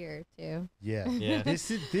right here too. Yeah. Yeah.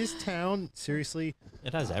 This town, seriously,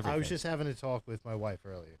 It has everything. I was just having a talk with my wife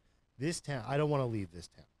earlier. This town, I don't want to leave this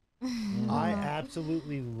town. Mm. I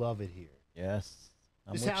absolutely love it here. Yes.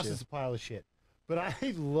 I'm This with house you. is a pile of shit, but I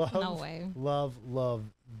love, No way. love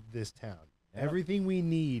this town. Yep. Everything we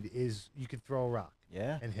need is you could throw a rock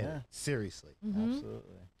Yeah. and hit yeah. it. Seriously. Mhm.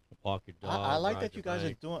 Absolutely. walk your dog. I like ride that your you guys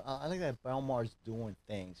bike. are doing. I like that Belmar's doing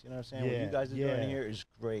things. You know what I'm saying? What Yeah, you guys are yeah. doing here is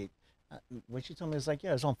great. When she told me, it's like,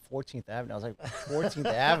 yeah, it's on 14th Avenue. I was like, 14th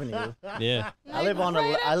Avenue. Yeah. I live on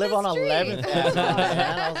right I up live the on 11th street. Avenue,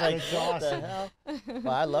 man. I was like, That's what the awesome. hell?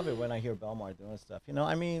 But I love it when I hear Belmar doing stuff. You know,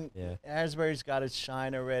 I mean, Yeah. Asbury's got its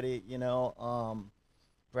shine already. You know,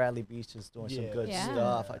 Bradley Beach is doing some Yeah. good Yeah.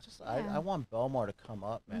 stuff. I Yeah. want Belmar to come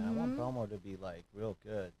up, man. I want Mhm. Belmar to be like real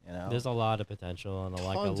good. You know, There's a lot of potential and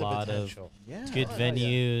Tons a lot of potential. yeah, good Oh, yeah.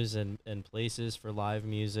 venues and places for live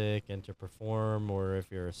music and to perform, or if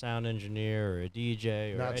you're a sound engineer or a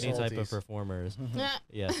DJ or Not any type of salties. performers. Yeah.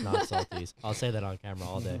 Yes, not salties. I'll say that on camera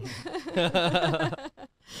all day.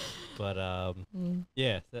 But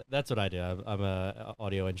yeah, that's what I do. I'm a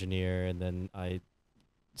audio engineer, and then I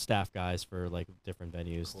staff guys for like different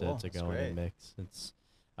venues Cool, to that's go in great. and mix.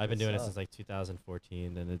 I've been Good doing it stuff. since like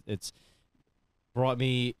 2014, and it's brought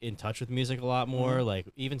me in touch with music a lot more. Mhm. Like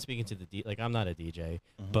even speaking to like I'm not a DJ,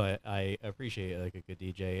 Mhm. but I appreciate like a good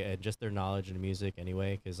DJ and just their knowledge in music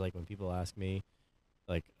anyway. Because like when people ask me,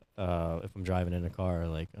 like if I'm driving in a car,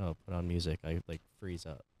 like oh put on music, I like freeze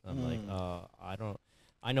up. I'm like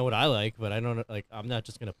I know what I like, but I don't like. I'm not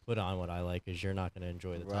just gonna put on what I like because you're not gonna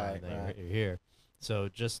enjoy the time Right, that right. you're here. So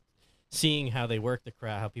just seeing how they work the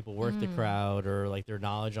crowd, how people work the crowd, or like their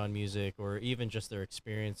knowledge on music, or even just their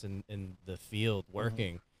experience in the field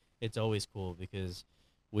working, it's always cool because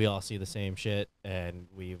we all see the same shit and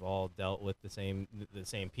we've all dealt with the same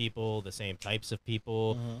people, the same types of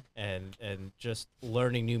people, and just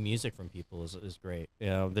learning new music from people is great. You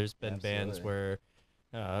know, there's been bands Absolutely.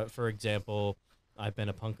 where, for example, I've been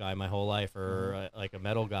a punk guy my whole life, or like a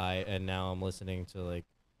metal guy, and now I'm listening to like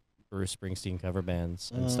Bruce Springsteen cover bands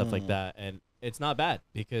and stuff like Mm. that, and it's not bad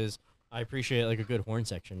because I appreciate like a good horn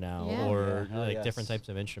section now, Yeah. or Yeah, hell like different yes. types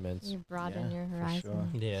of instruments. You broaden Yeah, your for horizon.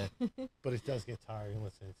 sure. Yeah, But it does get tiring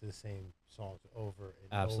listening to the same songs over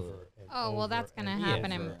and Absolutely. over and Oh, well, over that's going to and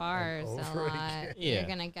happen over in and bars a over lot. again. Yeah. You're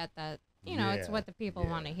going to get that, you know, it's Yeah, what the people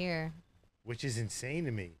want to yeah. hear. Which is insane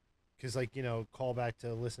to me. Because, like, you know, call back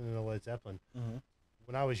to listening to Led Zeppelin. Mm-hmm.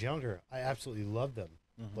 When I was younger, I absolutely loved them.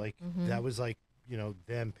 Mhm. Like, Mhm. that was like, you know,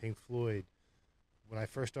 them, Pink Floyd. When I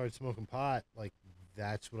first started smoking pot, like,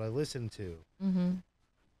 that's what I listened to. Mm-hmm.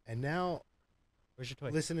 And now, where's your toy?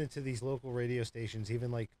 listening to these local radio stations,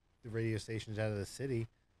 even like the radio stations out of the city,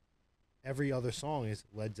 every other song is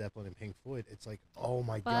Led Zeppelin and Pink Floyd. It's like, oh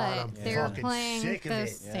my God, I'm But they're fucking playing sick of the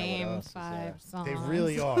it. Yeah, what same else is 5 there? songs. They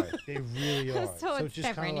really are. They really are. so it's just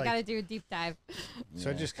different. kinda You got to like, do a deep dive. so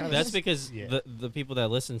I just kind of. That's because Yeah. the people that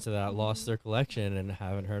listen to that lost their collection and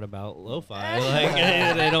haven't heard about lo-fi.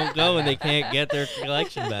 Like they don't go and they can't get their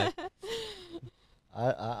collection back.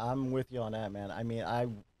 I'm with you on that, man. I mean, I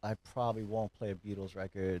probably won't play a Beatles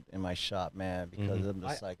record in my shop, man, because Mhm. I'm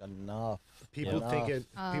just like enough. People enough. think it,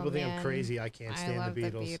 Oh, people think I'm man. crazy. I can't I stand love the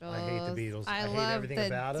Beatles. I hate the Beatles. I hate love everything the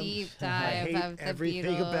about them. deep I dive hate of the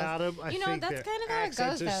everything Beatles. about them. I You know, think that's their kind of how it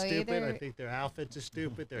accents goes, are though. stupid. I Either think their outfits are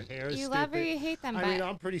stupid. Their hair is you stupid. love or you hate them. I but mean,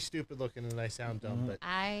 I'm pretty stupid looking and I sound dumb, Mhm.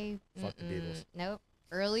 but Fuck the Beatles. Nope.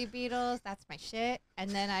 Early Beatles, that's my shit.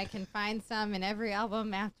 And then I can find some in every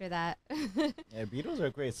album after that. Yeah, Beatles are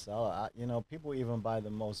a great seller. You know, people even buy the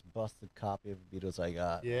most busted copy of Beatles I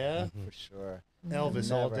got. yeah, For sure.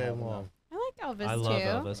 Elvis all Never day have long. enough. I like Elvis I too. love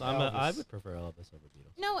Elvis. I Elvis. would prefer Elvis over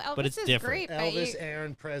Beatles. No, Elvis But it's is different. great, but Elvis, you,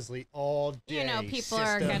 Aaron Presley, all day. you know, people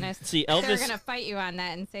are System. gonna See, they're Elvis. gonna fight you on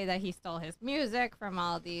that and say that he stole his music from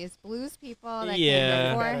all these blues people that Yeah.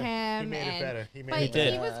 came before Better. him. He made and it better. He made but it did.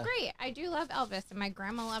 better. he was great. I do love Elvis, and my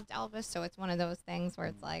grandma loved Elvis, so it's one of those things where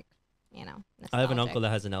it's like, you know, I have an nostalgic. uncle that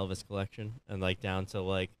has an Elvis collection, and like down to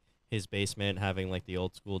like his basement having like the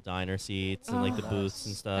old school diner seats and like the Oh, booths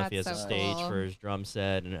and stuff. He has that's a so stage cool. for his drum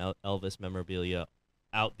set and Elvis memorabilia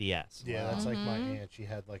out the ass. Yeah, that's like my Mhm. aunt. She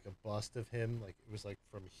had like a bust of him, like it was like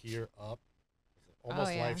from here up,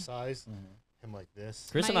 almost yeah. life size. Mhm. Him like this.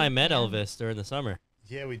 Chris and My- I met yeah. Elvis during the summer.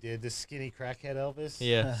 Yeah, we did. This skinny crackhead Elvis.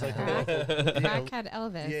 Yeah. It's like a Crack- local, yeah, Crackhead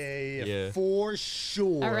Elvis. yeah, Yeah. for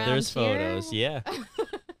sure. Around There's here? photos. Yeah.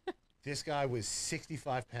 This guy was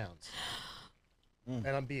 65 pounds, Mm. and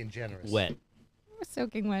I'm being generous. Wet.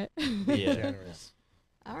 Soaking wet. Yeah. Generous.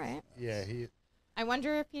 All right. Yeah, he. I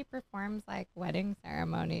wonder if he performs like wedding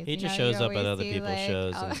ceremonies. He You just know, you shows up at always other see, people's like,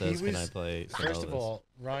 shows oh- and says, He "Can I was- play?" some First of Elvis?" all,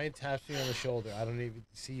 Ryan taps me on the shoulder. I don't even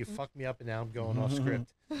see you Mm-hmm. fuck me up, and now I'm going off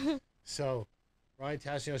script. So, Ryan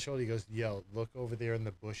taps me on the shoulder. He goes, "Yo, look over there in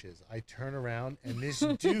the bushes." I turn around, and this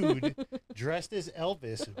dude, dressed as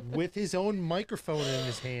Elvis, with his own microphone in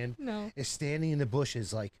his hand, No. is standing in the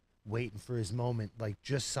bushes, like waiting for his moment, like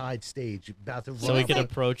just side stage, about to run. So he up. could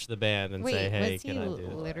approach the band and Wait, say, "Hey, was he can I do?"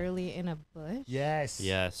 it?" literally in a bush? Yes.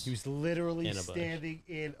 Yes. He was literally In a bush. standing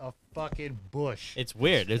in a fucking bush. It's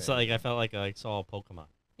weird. It's like I felt like I saw a Pokemon.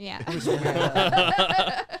 Yeah. It was weird.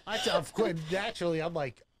 Of course, naturally, I'm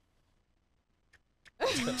like,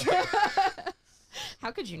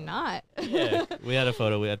 How could you not? Yeah, we had a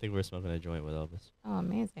photo. I think we were smoking a joint with Elvis. Oh,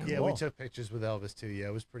 amazing. yeah, we Cool. took pictures with Elvis too. Yeah,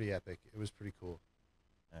 it was pretty epic. It was pretty cool.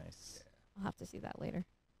 Nice. I'll have to see that later.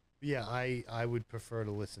 Yeah, I would prefer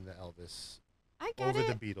to listen to Elvis I get over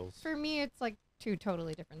it. the Beatles. For me, it's like two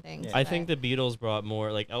totally different things. Yeah. I but- think the Beatles brought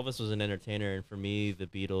more. Like Elvis was an entertainer, and for me, the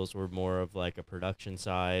Beatles were more of like a production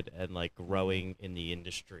side and like growing in the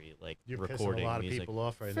industry, like You're recording pissing a lot music. of people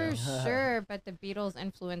off right For now. sure, but the Beatles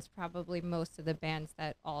influenced probably most of the bands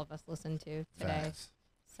that all of us listen to today. Facts.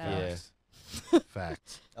 So Yeah. Facts.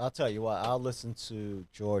 Facts. I'll tell you what. I'll listen to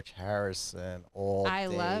George Harrison all I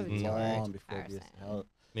day love long George before Harrison.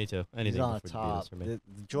 Me too. He's Anything on before the top. Beatles for me.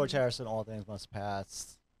 The George Harrison, All Things Must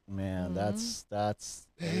Pass. Man, Mhm. that's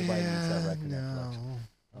everybody needs that record in their collection.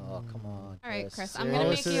 Oh, come on. all right, Chris, I'm Well, gonna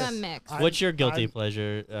listen make you to a this. mix. What's your guilty I'm-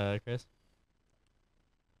 pleasure, Chris?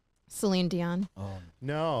 Celine Dion. Oh,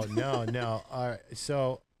 No. All right.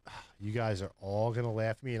 So, you guys are all gonna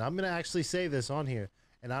laugh at me, and I'm gonna actually say this on here,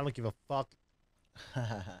 and I don't give a fuck.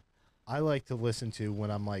 I like to listen to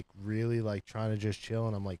when I'm like really like trying to just chill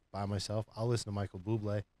and I'm like by myself. I'll listen to Michael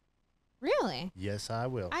Bublé. Really? Yes, I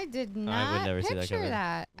will. I did not never see that picture coming.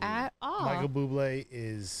 that at all. Michael Bublé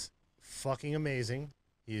is fucking amazing.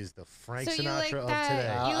 He is the Frank So you Sinatra like of that-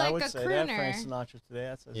 today. You I like would a say that crooner. Frank Sinatra today.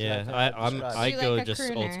 That's Yeah, exactly how I'm. describe I it. You go like a just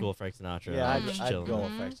old crooner. school Frank Sinatra. Yeah, I'm Mm. just I'd chilling. go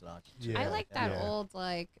with Mhm. Frank Sinatra. Yeah. I like that yeah. old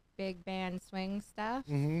like big band swing stuff.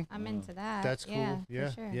 Mm-hmm. I'm into that. That's cool. Yeah, Yeah,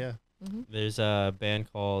 for sure. yeah. There's a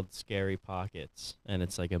band called Scary Pockets, and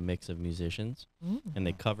it's like a mix of musicians, and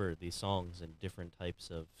they cover these songs in different types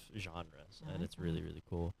of genres, and it's really, really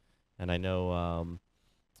cool. And I know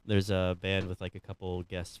there's a band with like a couple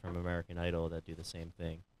guests from American Idol that do the same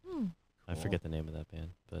thing. I forget the name of that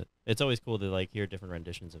band, but it's always cool to like hear different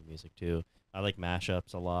renditions of music too. I like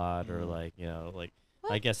mashups a lot, or like, you know, like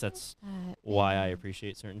I guess that's why I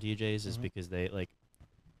appreciate certain DJs is because they like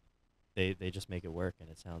they just make it work and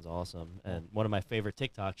it sounds awesome. And one of my favorite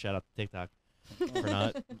TikTok, shout out to TikTok for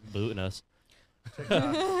not booting us.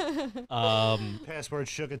 Password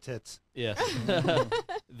sugar tits. Yeah.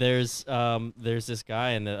 There's this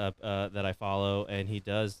guy in the that I follow, and he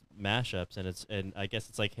does mashups, and I guess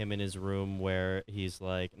it's like him in his room where he's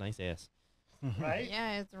like, nice ass, Right?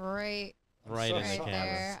 Yeah, it's right right in the camera,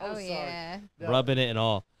 there. So Oh sorry. yeah. No. rubbing it and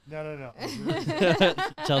all. No.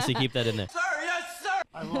 Chelsea, keep that in there.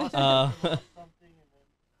 I lost something.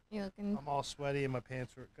 You looking? I'm all sweaty and my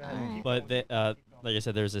pants were. Go ahead. Alright. But like I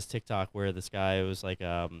said, there's this TikTok where this guy was like,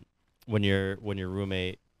 when your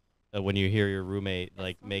roommate, when you hear your roommate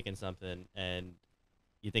like making something and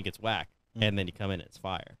you think it's whack, and then you come in and it's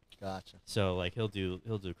fire. Gotcha. So like he'll do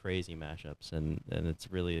crazy mashups, and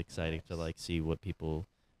it's really exciting to like see what people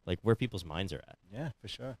like where people's minds are at. Yeah, for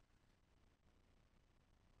sure.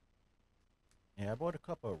 Yeah, I bought a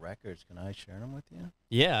couple of records. Can I share them with you?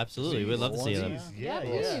 Yeah, absolutely. We'd love to see them. Please. Yeah, Yeah.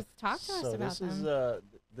 please talk to us So about this them.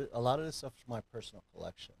 is a lot of this stuff is my personal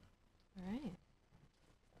collection. All right.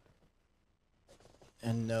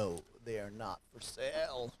 And no, they are not for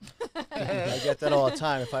sale. I get that all the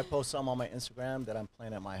time. If I post something on my Instagram that I'm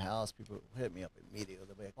playing at my house, people hit me up immediately.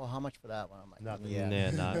 They'll be like, "Oh, how much for that one?" I'm like, Nothing. "Yeah,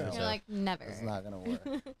 Nah, not for You're sale. like never. it's not gonna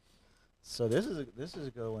work." So this is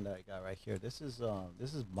a good one that I got right here. This is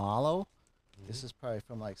Malo. This is probably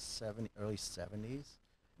from like early 70s,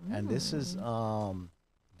 and this is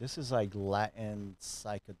like Latin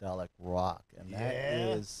psychedelic rock, and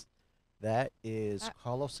that is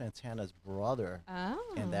Carlos Santana's brother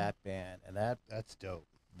in that band, and That's dope.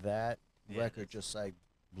 that record just like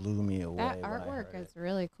blew me away. That when I artwork heard is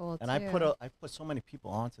really cool and too. I put so many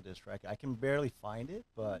people onto this record. I can barely find it,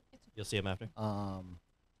 but You'll see them after.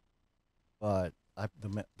 but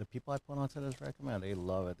the people I put onto this record, man, they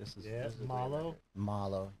love it. This is a great Malo. record.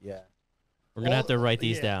 Malo, yeah. We're gonna have to write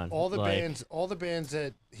these down. All the like, bands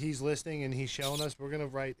that he's listing and he's showing us, we're gonna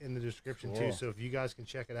write in the description too, Cool. so if you guys can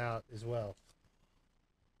check it out as well.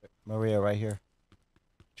 Maria, right here.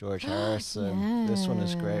 George Harrison. This one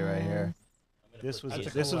is great right here. This was That's a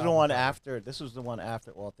this cool was the one album. after. This was the one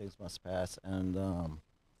after All Things Must Pass, and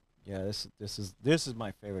yeah, this is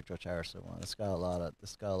my favorite George Harrison one. It's got a lot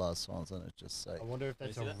of songs on it. Just like I wonder if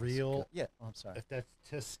that's see a that? real, yeah. Oh, I'm sorry. if that's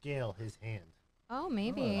to scale his hand. Oh,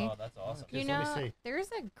 maybe. Oh, that's awesome. You Just let me know, see. there's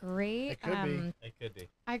a great. It could be. It could be.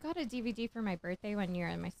 I got a DVD for my birthday one year,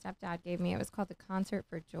 and my stepdad gave me. It was called The Concert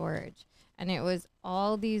for George, and it was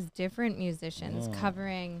all these different musicians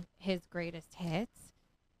covering his greatest hits.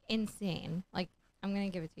 Insane. Like, I'm gonna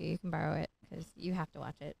give it to you. You can borrow it because you have to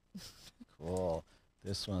watch it. Cool.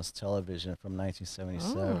 This one's Television from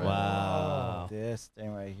 1977. Oh. Wow. This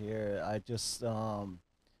thing right here. I just found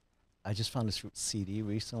this CD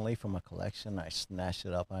recently from a collection. I snatched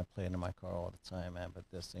it up and I play it in my car all the time, man. But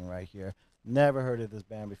this thing right here, never heard of this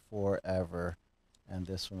band before ever, and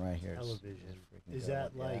this one right here Television. freaking Is good.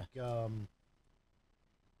 that Yeah. like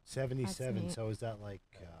 77? neat. So is that like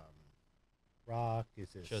rock?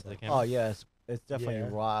 Is it? Show it to the like- camera. Oh yes, it's definitely Yeah.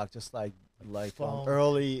 rock, just like Funk.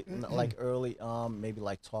 early maybe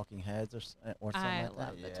like Talking Heads or something I like that.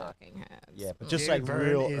 love the Yeah. Talking Heads. Yeah, but just David like Byrne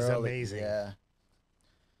real is early. amazing. Yeah.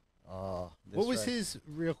 Oh, What this was right- his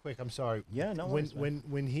real quick? I'm sorry. Yeah, no When worries, man.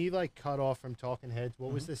 when he like cut off from Talking Heads,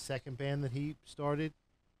 what was the second band that he started?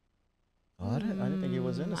 Oh, I didn't think he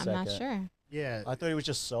was in the I'm second. not sure. Yeah. I thought he was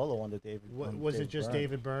just solo on the David. on Was it David just Byrne.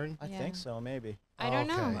 David Byrne? I Yeah. think so, maybe. I don't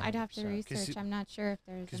know. Okay. I'd have to Sorry. 'Cause research. I'm not sure if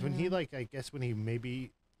there's. Because when he anyone. I guess when he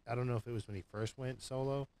maybe I don't know if it was when he first went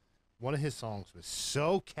solo. One of his songs was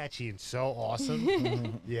so catchy and so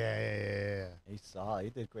awesome. yeah. He saw. He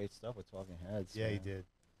did great stuff with Talking Heads. Yeah, he man. did.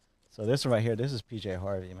 So this one right here, this is PJ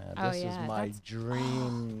Harvey, man. Oh, This yeah, is my that's-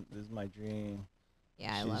 dream. This is my dream.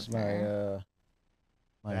 Yeah, I She's love her.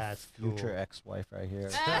 my That's future cool. ex-wife right here.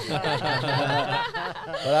 But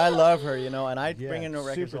I love her, you know, and I Yeah, bring in the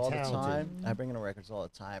records super all the talented. time. I bring in the records all the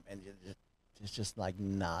time, and it's just like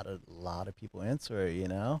not a lot of people into her, you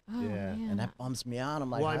know. Oh, Yeah. man. And that bums me out. I'm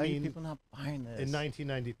like, Well, I how are you mean, people not buying this? In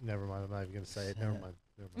 1990, never mind. I'm not even gonna say it. Never Yeah. mind.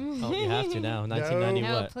 Never mind. Oh, you have to now. 1990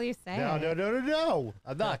 No, what? please say No, it. no.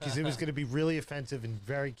 I'm not, because it was going to be really offensive and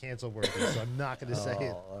very cancel worthy, so I'm not going to say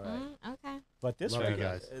it. Oh, all right. Okay. But this Love you record,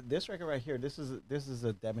 guys. this record right here, this is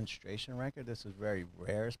a demonstration record. This is very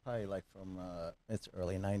rare. It's probably like from it's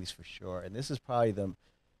early '90s for sure. And this is probably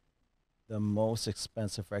the most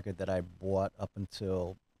expensive record that I bought up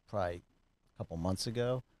until probably a couple months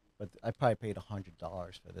ago. But I probably paid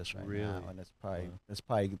 $100 for this right Really? now, and it's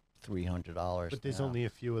probably $300. But there's now. only a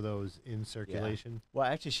few of those in circulation. Well,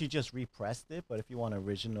 actually, she just repressed it. But if you want an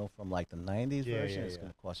original from like the '90s Yeah, version, yeah, it's yeah.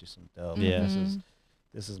 gonna cost you some dough. Yeah.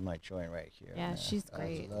 This is my joint right here. Yeah, man. she's I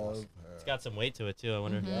great. love her. It's got some weight to it too. I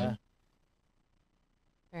wonder. Mhm. Yeah.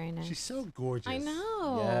 Very nice. She's so gorgeous. I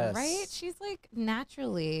know, Yes. right? She's like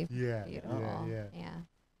naturally Yeah, beautiful. yeah. Yeah.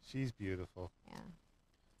 She's beautiful. Yeah.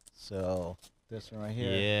 So this one right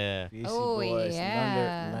here. Yeah. Beastie Oh, Boys,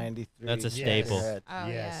 yeah. Number 93. That's a Yes. staple. Oh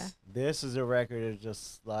Yes. This is a record that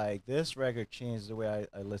just like this record changed the way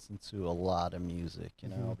I listen to a lot of music, you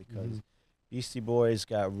know, Mhm, because mhm. Beastie Boys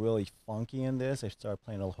got really funky in this. They started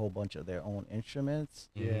playing a whole bunch of their own instruments.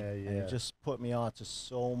 Yeah, Mhm. yeah. And it just put me on to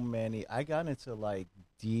so many. I got into like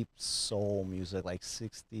deep soul music, like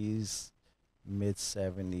 60s, mid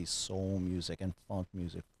 70s soul music and funk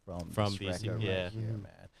music from this Beastie, record yeah. right here, Mhm.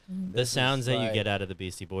 man. Mhm. The This is sounds that you like- get out of the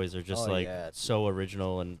Beastie Boys are just Oh, like yeah. so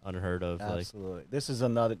original and unheard of. Like, Absolutely. This is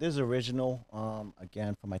original,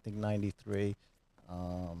 again from I think '93.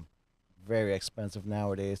 Very expensive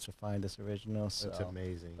nowadays to find this original. So, That's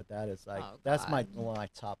amazing. but that is like Oh, that's my God. one of my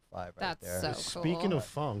top 5 right That's there. so Speaking cool. of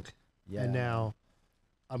funk, Yeah. and now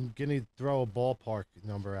I'm gonna throw a ballpark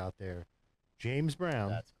number out there. James Brown,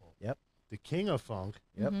 That's cool. Yep. the king of funk,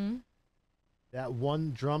 Yep. Mhm. that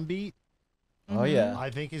one drum beat, Oh yeah.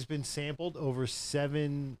 I think has been sampled over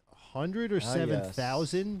 700 or yes.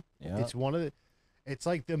 7,000. Yeah. It's one of the. It's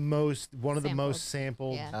like one of the most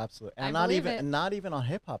sampled Yeah. Absolutely. I And not believe even it. not even on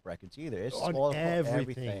hip hop records either. It's on all everything.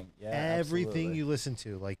 everything. Yeah. everything absolutely. you listen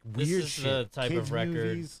to, like This weird is shit. the type of kids' record-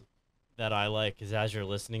 movies. that I like is as you're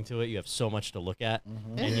listening to it, you have so much to look at,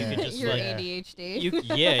 Mhm. and you Yeah. can just Your like ADHD. you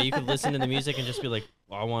you could listen to the music and just be like,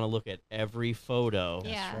 well, I want to look at every photo,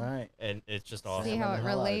 Yeah. That's right. and it's just See awesome. how it the hell out of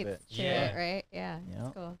relates it. to Yeah. it, right? Yeah. Yeah.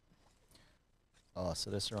 That's cool. Oh,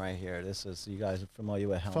 so this one right here. This is you guys are familiar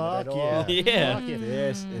with Helmet Fuck at all? yeah. Yeah. Fuck yeah.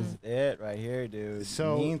 This Mm. is it right here, dude.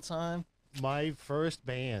 So- Meantime. My first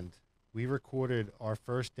band, we recorded our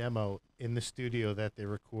first demo in the studio that they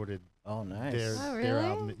recorded Oh, nice. their, Oh, their really?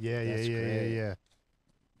 album. Yeah, That's yeah, great. yeah.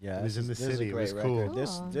 Yeah, It was this in is- the this is a city. It was great cool. record.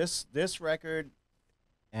 Cool. This record,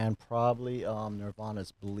 and probably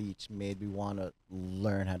Nirvana's Bleach made me want to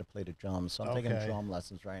learn how to play the drums. So I'm taking Okay. drum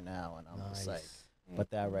lessons right now, and I'm just like, Nice. but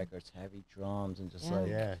that record's heavy drums and just Yeah. like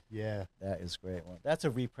Yeah, yeah. that is great one. That's a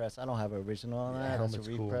repress. I don't have an original on that. That's a Helmet's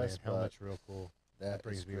cool, man. repress, but Helmet's real cool. That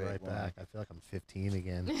brings is me great right one. back. I feel like I'm 15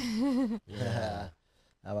 again. Yeah.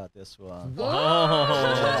 How about this one?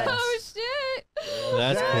 Oh shit!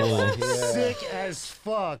 That's cool. Yeah. Sick as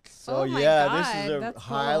fuck. So Oh my yeah, this God, is a that's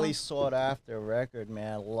highly cool. sought after record,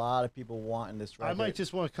 man. A lot of people wanting this record. I might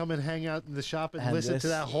just want to come and hang out in the shop and And listen to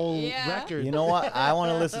this- that whole Yeah. record. You know what? I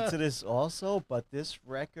want to listen to this also, but this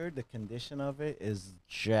record, the condition of it is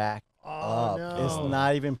jacked Oh, up. no. It's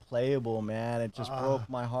not even playable, man. It just Ah. broke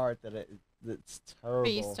my heart that it's terrible.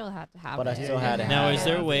 But you still had to have But I it. still had to Now, have is it.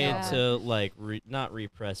 there a way Yeah. to like not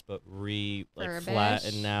repress, but like Furbish?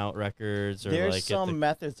 flatten out records, or There's like some get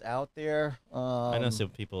methods out there. I know some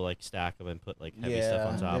people like stack them and put like heavy yeah, stuff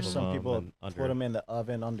on top there's of some them. people and under. put them in the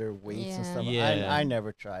oven under weights and stuff. Yeah. I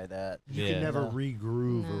never tried that. You Yeah. can never No.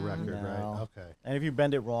 re-groove a No. record, No. right? Okay. And if you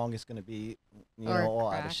bend it wrong, it's gonna be, Or all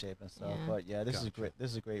out of crack. shape and stuff. Yeah. But yeah, this is Gotcha. great. This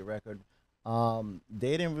is a great record.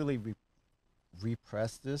 They didn't really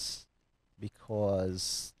repress this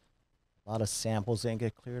because a lot of samples didn't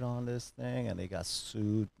get cleared on this thing, and they got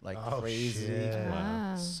sued like Oh, crazy. shit.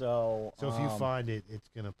 Wow. So, So if you find it, it's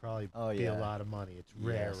gonna probably oh, be a yeah. lot of money. It's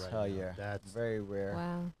rare yes, right hell now. yeah, That's very rare.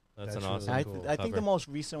 Wow. That's That's an really awesome. I, cool I think the cover. most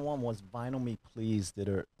recent one was Vinyl Me Please did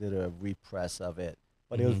a repress of it,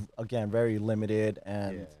 but it was again very limited,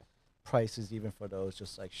 and yeah. prices even for those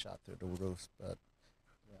just like shot through the roof. But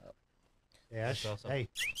Ash, awesome. hey,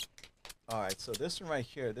 all right, so this one right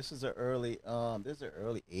here, this is the early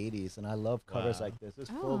 80s, and I love covers Wow. like this. This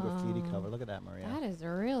full graffiti Oh. cover. Look at that, Maria. That is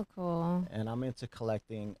real cool. And I'm into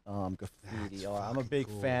collecting graffiti That's art. I'm a fucking big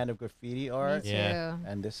cool. fan of graffiti Me art, too. Yeah.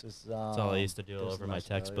 and this is That's all I used to do all this is over my nice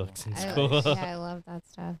and valuable. textbooks in I, school. yeah, I love that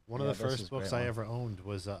stuff. one Yeah, of the this first is books great I one. ever owned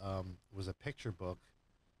was a picture book,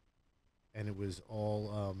 and it was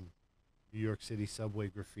all New York City subway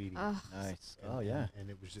graffiti. Oh, Nice. And- Oh yeah. and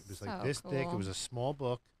it was So like this thick. It cool. was a small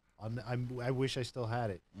book. I wish I still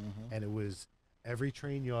had it, Mm-hmm. and it was every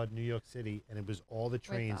train yard in New York City, and it was all the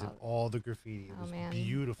trains and all- all the graffiti. It Oh, was man.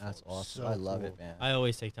 beautiful. That's awesome. So I love cool. it, man. I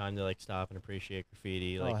always take time to like stop and appreciate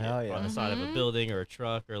graffiti, Oh, like hell yeah. on the side of a Mhm. building or a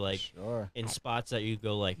truck, or like Sure. in spots that you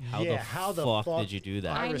go like, how Yeah, the how the fuck fuck did you do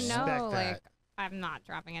that? I I respect know, that. like, I'm not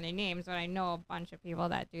dropping any names, but I know a bunch of people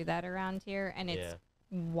that do that around here, and it's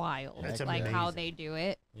wild. That's like how amazing. they do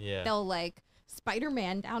it. Yeah. They'll like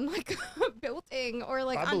Spider-Man down like a building or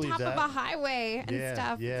like I on believe top that. of a highway and Yeah,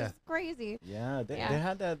 stuff. yeah. It's crazy. Yeah, they Yeah.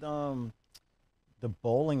 had that the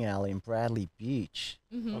bowling alley in Bradley Beach.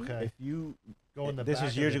 Mm-hmm. Okay. If you Go in the this back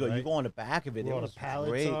was of years it, ago. You right? go on the back of it. Where It all the was pallets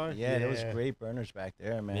great. are? Yeah, there was Yeah. great burners back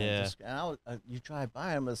there, man. Yeah. And I was, you drive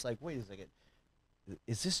by them, it's like, wait a second.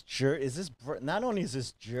 Is this Is this not only is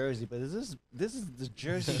this Jersey, but is this is the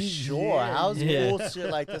Jersey Shore? Yeah, How's yeah. bullshit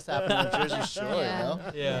like this happening on Jersey Shore? Yeah. You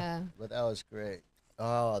know? Yeah. But that was great.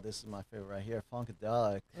 Oh, this is my favorite right here,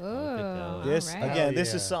 Funkadelic. Ooh, This alright. again, this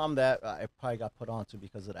yeah. is something that I probably got put onto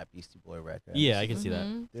because of that Beastie Boy record. Yeah, I This can is- see that.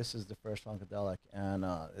 Mhm. This is the first Funkadelic, and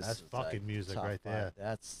this That's is fucking like music top right there.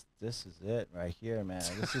 five. This is it right here, man.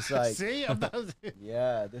 This is like, See,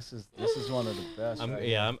 yeah, this is one of the best. right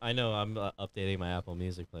here. I know I'm updating my Apple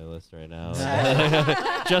Music playlist right now,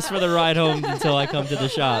 just for the ride home until I come to the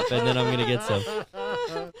shop, and then I'm gonna get some.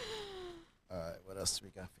 All right, what else do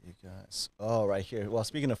we got for you guys? Oh, right here. Well,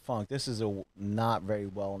 speaking of funk, this is a not very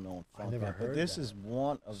well-known I funk never band, but heard this that. is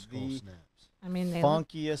one of Skull the snaps. I mean, they look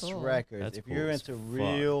funkiest cool. records. That's If cool you're as into fuck.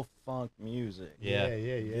 real funk music, Yeah.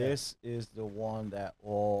 yeah. this is the one that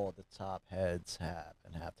all the top heads have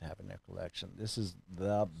and have to have in their collection. This is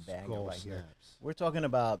the banger Skull right here. snaps. We're talking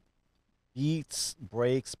about beats,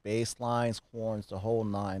 breaks, bass lines, horns, the whole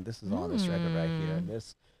nine. This is on this record right here.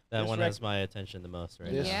 Mm. That This one rec- has my attention the most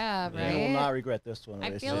right This- now. Yeah, You right. will not regret this one. I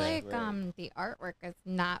This feel is like great. the artwork is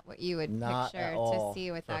not what you would Not picture at to all.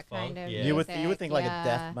 see with For that funk, kind of yeah. You music. would think like a yeah.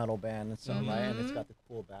 death metal band and something, right? And it's Mhm. got the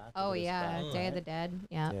cool back. Oh Look at this yeah, back, Day of right? the Dead.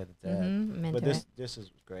 Yeah. Day of the Dead. I'm into But this it. this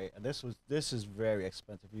is great, and this is very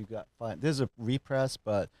expensive. You got fine. This is a repress,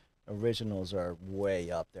 but originals are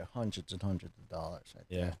way up. They're hundreds and hundreds of dollars. Right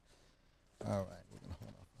Yeah. there. All right, we're gonna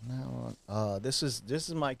hold off on that one. This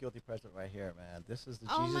is my guilty pleasure right here, man. This is the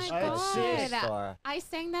Oh Jesus my Christ God. Superstar. I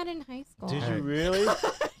sang that in high school. Did Hey. you really?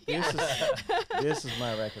 This is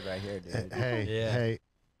my record right here, dude. Hey, Yeah. hey,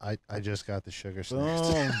 I just got the sugar snaps.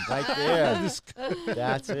 Boom, right there.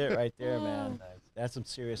 That's it right there, man. That's some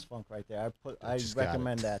serious funk right there. I Just got it.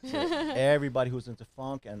 recommend that to everybody who's into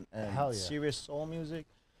funk and Hell yeah. serious soul music.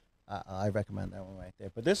 I recommend that one right there.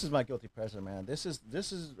 But this is my guilty pleasure, man. This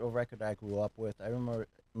is a record I grew up with. I remember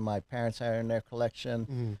my parents had it in their collection.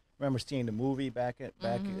 Mhm. Remember seeing the movie back in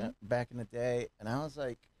the day, and I was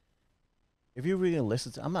like, if you really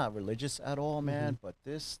listen to, I'm not religious at all, man, but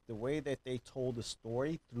the way that they told the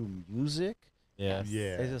story through music, Yeah.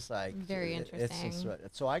 Yeah. it's just like Very it's just interesting.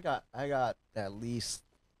 so I got at least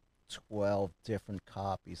 12 different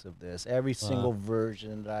copies of this, every single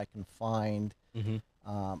version that I can find. Mm-hmm.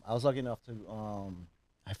 I was lucky enough to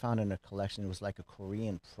I found in a collection. It was like a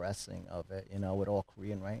Korean pressing of it, with all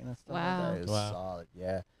Korean writing and stuff. Wow. Like that. It was Wow. solid,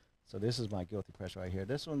 yeah. So this is my guilty pleasure right here.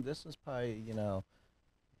 This is probably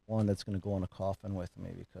one that's gonna go in a coffin with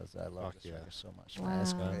me because I love Fuck this yeah. record so much. Man.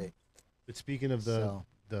 It's Wow. great. But speaking of So-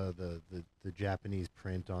 the Japanese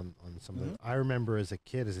print on some of Mm-hmm. the, I remember as a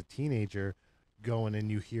kid, as a teenager, going and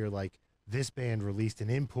you hear like this band released an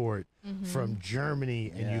import from Germany,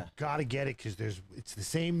 and you Yeah. gotta get it because it's the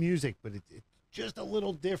same music, but it's just a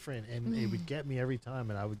little different, and it would get me every time.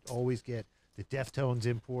 And I would always get the Deftones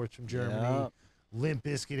imports from Germany, Yeah. Limp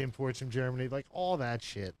Bizkit imports from Germany, like all that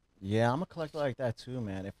shit. Yeah, I'm a collector like that too,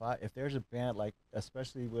 man. If there's a band like,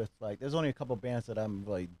 especially with like, there's only a couple bands that I'm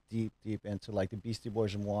like deep into, like the Beastie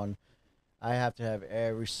Boys and one. I have to have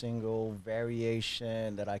every single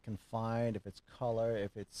variation that I can find. If it's color,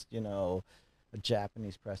 if it's a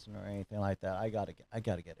Japanese pressing or anything like that, I gotta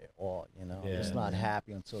get it all. I'm just Yeah. not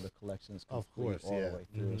happy until the collection is Of complete course, all yeah. the way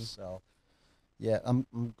through. Mhm. So, yeah, I'm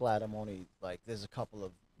glad I'm only like, there's a couple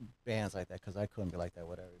of bands like that because I couldn't be like that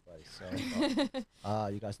with everybody. So,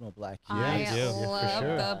 you guys know Black Keys. I we do. Yeah, for love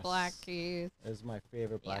sure. the Black Keys. This is my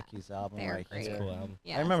favorite Black Yeah, Keys album they're right great. here. Cool album.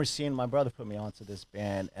 Yeah. I remember seeing my brother put me onto this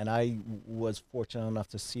band, and I was fortunate enough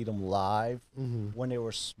to see them live Mm-hmm. when they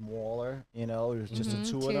were smaller. It was just the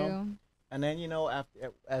two of them. And then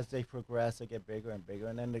after as they progress, they get bigger and bigger,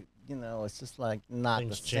 and then it's just like not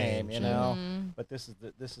Things the same, change, Mhm. But this is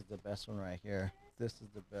the best one right here. This is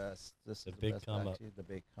the best. This The is the big best come Black up. Keys, the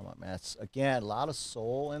big come up, man. It's, again, a lot of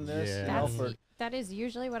soul in this. Yeah. That is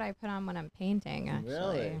usually what I put on when I'm painting. Actually.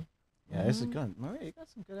 Really? Yeah, this is Mhm. good. Maria, you got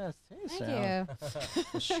some good ass taste. Thank Sam. you.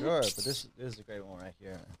 For sure, but this is a great one right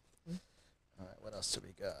here. All right, what else do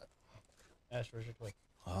we got? Ash, where's your click?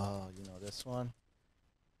 Oh, you know this one?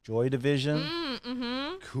 Joy Division.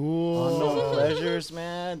 Mm-hmm. Cool. Unknown Pleasures,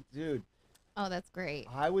 man. Dude, Oh, that's great.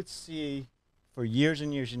 I would see for years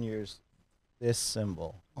and years and years this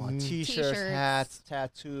symbol on T-shirts, T-shirts. hats,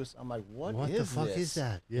 tattoos. I'm like, what is the fuck this? is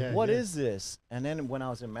that? Yeah. What yeah. is this? And then when I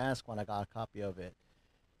was in Mask, when I got a copy of it,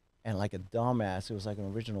 and like a dumbass, it was like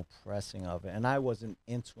an original pressing of it, and I wasn't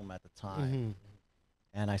into them at the time. Mhm.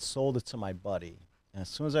 And I sold it to my buddy. And as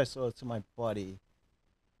soon as I sold it to my buddy,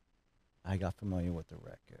 I got familiar with the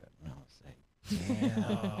record, and I was like,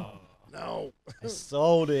 damn. No. I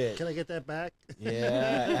sold it. Can I get that back?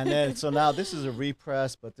 Yeah, and then so now this is a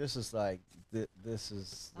repress, but this is like this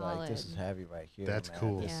is Solid. heavy right here. That's man.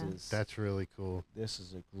 cool. This Yeah. is That's really cool. this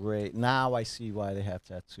is a great. Now I see why they have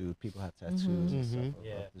tattoos. People have tattoos and stuff Mhm. of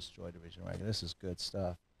Yeah. this Joy Division record. This is good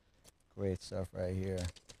stuff. Great stuff right here.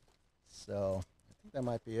 So I think that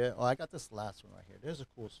might be it. Oh, I got this last one right here. There's a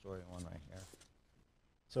cool story one right here.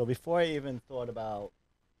 So before I even thought about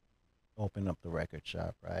opening up the record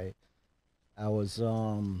shop, right? I was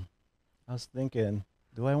thinking,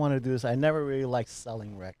 do I want to do this? I never really liked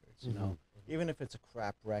selling records, you know. Even if it's a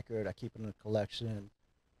crap record, I keep it in a collection.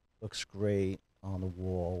 Looks great on the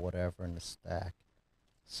wall, whatever, in the stack.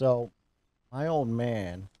 So my old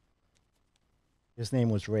man, his name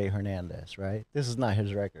was Ray Hernandez, right? This is not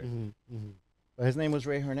his record. But his name was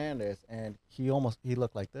Ray Hernandez, and he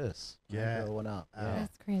looked like this. when I Yeah. growing up. Oh. Yeah.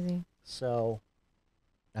 That's crazy. So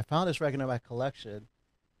I found this record in my collection,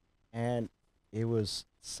 and it was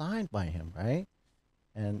signed by him, right?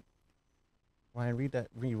 And Ryan,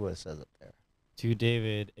 read what it says up there. To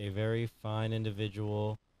David, a very fine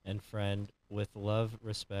individual and friend. With love,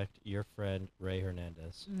 respect, your friend, Ray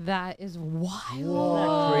Hernandez. That is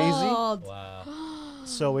wild. Isn't that Wow.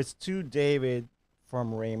 So it's to David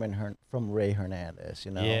from Ray Hernandez,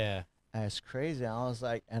 you know? Yeah. And it's crazy. I was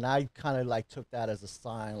like, and I kind of like took that as a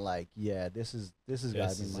sign, like, yeah, this is gotta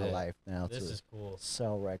be is my it. life now This to is cool.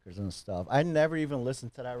 sell records and stuff. I never even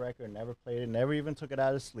listened to that record, never played it, never even took it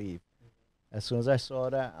out of sleeve. As soon as I saw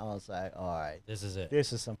that, I was like, all right, This is it.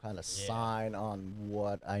 this is some kind of Yeah. sign on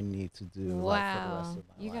what I need to do like, for the Wow. rest of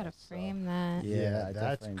my You gotta life. So, frame that. yeah, I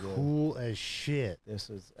that's definitely do. cool as shit. This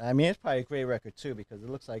is, I mean, it's probably a great record too because it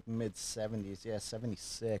looks like mid 70s, yeah,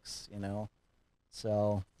 76, you know.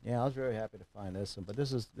 So yeah, I was very happy to find this one. But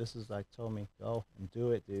this is like told me go and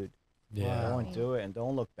do it, dude. Yeah. Go and do it, and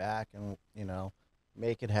don't look back, and you know,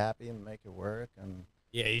 make it happy and make it work, and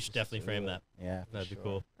Yeah, you should definitely do frame it. that. Yeah, for That'd be sure.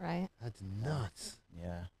 cool. Right? That's nuts.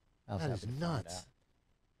 Yeah, I was That happy is to find nuts.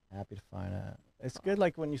 that. Happy to find that. It's good,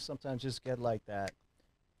 like when you sometimes just get like that.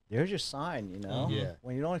 There's your sign, you know. Yeah.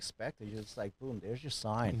 When you don't expect it, you're just like, boom, there's your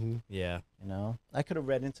sign. Yeah. You know, I could have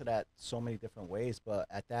read into that so many different ways, but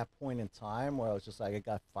at that point in time where I was just like, I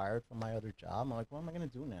got fired from my other job, I'm like, what am I gonna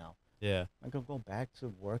do now? Yeah. I'm gonna go back to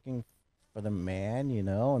working for the man, you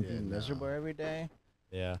know, and Yeah, be miserable no. every day.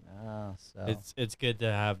 Yeah. No, so It's good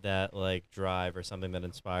to have that like drive or something that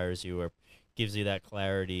inspires you or gives you that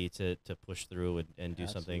clarity to push through and do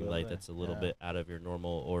something like Absolutely, that's a little yeah. bit out of your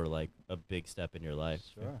normal or like a big step in your life.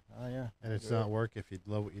 sure. Oh yeah. And it's Agree. not work if you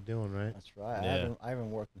love what you're doing, right? That's right. Yeah. I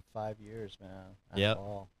haven't worked in 5 years, man. At Yep.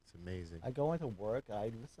 all. It's amazing. I go into work.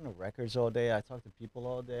 I listen to records all day. I talk to people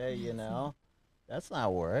all day. You know, that's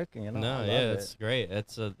not work. You know. I No, love yeah, it. that's great.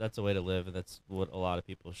 That's a way to live, and that's what a lot of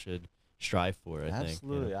people should strive for. I think.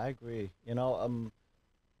 Absolutely, I agree. You know,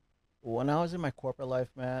 when I was in my corporate life,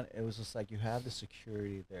 man, it was just like you have the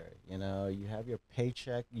security there. You know, you have your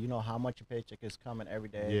paycheck. You know how much your paycheck is coming every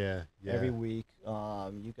day, Yeah, yeah. every week.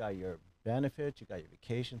 You got your benefits, you got your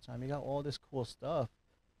vacation time, you got all this cool stuff.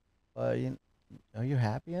 But are you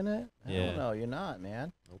happy in it? I Yeah. don't know. You're not,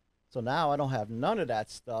 man. Nope. So now I don't have none of that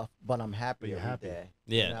stuff, but I'm happy you're every happy. day.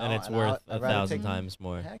 Yeah, you and know, it's and worth I'd a rather thousand take- times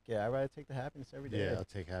more. Heck yeah, I'd rather take the happiness every day. Yeah, I'll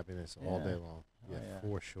take happiness all Yeah. day long. Oh, Yeah, yeah.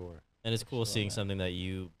 for sure. And it's For cool sure, seeing man. something that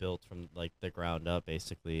you built from like the ground up,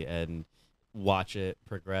 basically, and watch it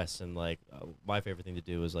progress. And like my favorite thing to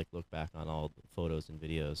do is like look back on all the photos and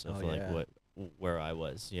videos of Oh, like yeah. where I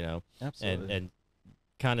was, you know, Absolutely. and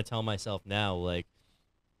kind of tell myself now like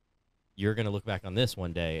you're gonna look back on this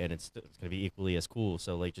one day and it's gonna be equally as cool.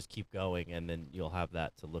 So like just keep going, and then you'll have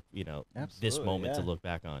that to look, you know, this Absolutely, moment to yeah. look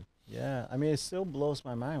back on. Yeah, I mean, it still blows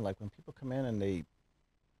my mind. Like when people come in and they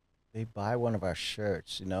buy one of our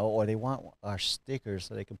shirts, you know, or they want our stickers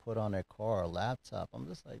so they can put on their car or laptop. I'm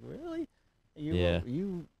just like, really? Yeah.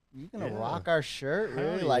 You gonna Yeah. rock our shirt? Hell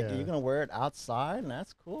Really? Like yeah. you gonna wear it outside? And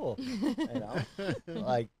that's cool. You know,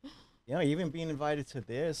 like you know, even being invited to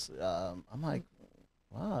this, I'm like,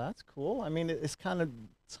 wow, that's cool. I mean, it's kind of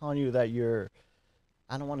telling you that you're.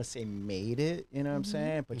 I don't want to say made it, you know what I'm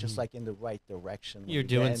saying, but just like in the right direction. You're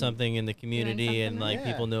doing something in the community, and like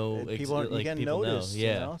Yeah. people know, People, you get people noticed, know.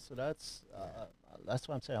 Yeah. you know? So that's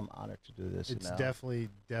why I'm saying I'm honored to do this. It's you know?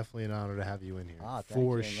 definitely an honor to have you in here, Ah, thank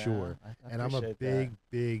for you, man. sure. I And I'm a appreciate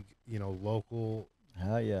big, local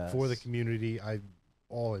Hell yeah. for the community. I'm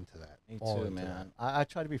all into that. Me all too, into man. I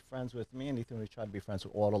try to be friends with me and Ethan. We try to be friends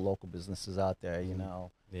with all the local businesses out there. You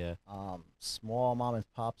know, Yeah. small mom and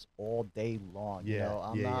pops all day long. You Yeah, know,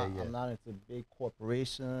 I'm not into big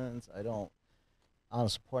corporations. I don't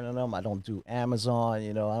support none of them. I don't do Amazon.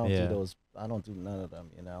 You know, I don't do those. I don't do none of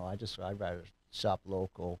them. You know, I'd rather shop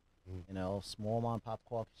local. You know, small mom and pop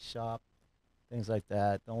coffee shop, things like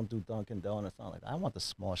that. Don't do Dunkin' Donuts. Not like that. I want the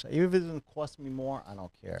small shop. Even if it doesn't cost me more, I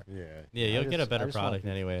don't care. Yeah. Yeah, you'll get a better product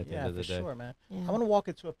wanna anyway at the end of the for day. sure, man. Yeah. I want to walk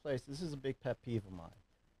into a place. This is a big pet peeve of mine.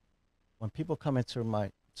 When people come into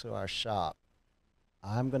our shop,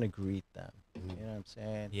 I'm gonna greet them. You know what I'm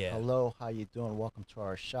saying? Yeah. Hello, how you doing? Welcome to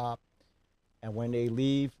our shop. And when they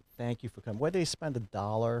leave, thank you for coming. Whether they spend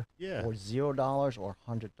 $1 or $0 or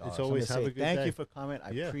 $100, It's always have a good thank day. you for coming.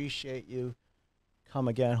 I Yeah. appreciate you. Come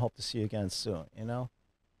again. Hope to see you again soon. You know,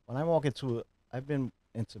 when I walk into, I've been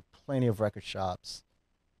into plenty of record shops,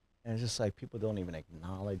 and it's just like people don't even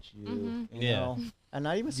acknowledge you. You Yeah. know, and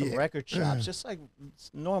not even some record shops, just like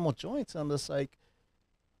normal joints. I'm just like,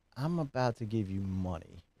 I'm about to give you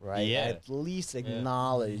money, right? Yeah. At least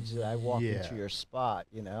acknowledge that I walked Yeah. into your spot.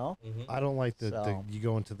 You know. I don't like So- you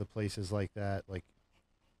go into the places like that, like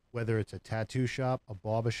whether it's a tattoo shop, a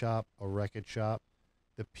barber shop, a record shop.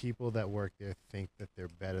 The people that work there think that they're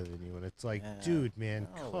better than you, and it's like, Yeah. dude, man,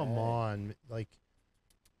 No come way. on, like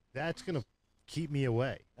that's gonna keep me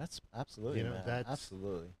away. That's absolutely, You know, man. that's-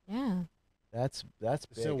 Absolutely. Yeah. That's There's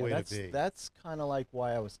big. no and way to that's be. that's kind of like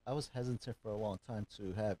why I was hesitant for a long time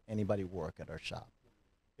to have anybody work at our shop.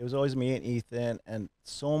 It was always me and Ethan, and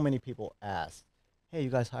so many people asked, "Hey, you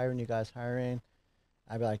guys hiring? You guys hiring?"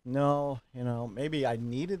 I'd be like, "No, you know, maybe I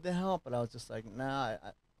needed the help, but I was just like, nah,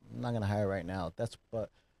 I'm not gonna hire right now." But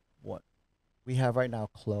what we have right now,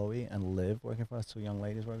 Chloe and Liv working for us, 2 young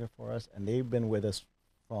ladies working for us, and they've been with us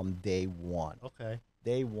from day one. Okay.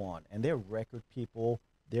 Day one, and they're record people.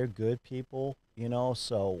 They're good people, you know.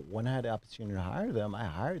 So when I had the opportunity to hire them, I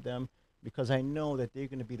hired them because I know that they're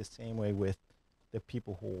going to be the same way with the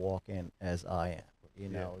people who walk in as I am. You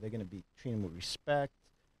know, they're going to be treated with respect,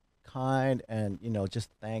 kind, and just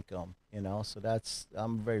thank them. You know, so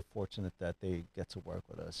I'm very fortunate that they get to work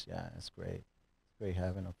with us. Yeah, it's great. It's great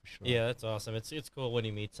having them for sure. Yeah, that's awesome. It's cool when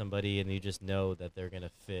you meet somebody and you just know that they're gonna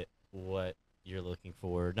fit what you're looking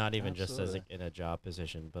for, not even just as in a job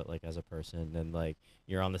position, but like as a person, and like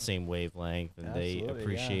you're on the same wavelength, and they Absolutely,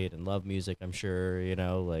 appreciate and love music. I'm sure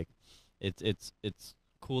like it's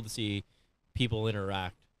cool to see people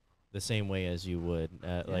interact the same way as you would.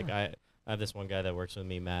 Like I have this one guy that works with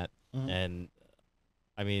me, Matt, and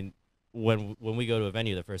I mean, when we go to a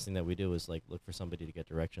venue, the first thing that we do is like look for somebody to get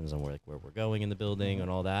directions on where we're going in the building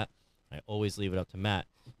and all that. I always leave it up to Matt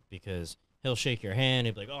because he'll shake your hand.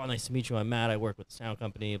 He'll be like, "Oh, nice to meet you. I'm Matt. I work with the sound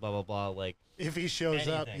company." Blah blah blah. Like If he shows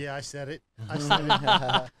up, anything. yeah, I said it. I said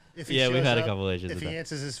it. If he we've shows had a up, couple issues If with he that.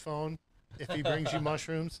 answers his phone, if he brings you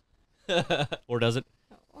mushrooms, or doesn't.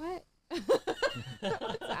 What?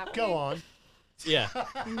 What's happening? go on. Yeah.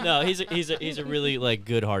 No, he's a really like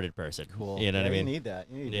good-hearted person. Cool. You know what I mean? You need that.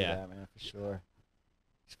 You need Yeah. that, man, for sure.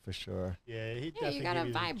 For sure. Yeah, he you definitely gotta give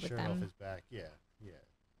you the vibe with shirt off them. his back. Yeah, yeah.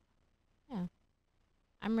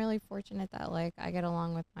 I'm really fortunate that like I get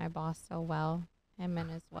along with my boss so well, him and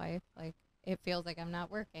his wife. Like it feels like I'm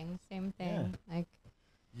not working. Same thing. Like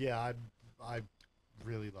Yeah, I'm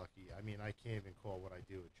really lucky. I mean, I can't even call what I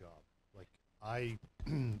do a job. Like I,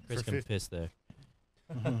 Chris for can 50 piss there.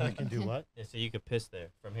 I can do what? Yeah, so you could piss there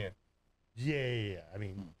from here. Yeah. I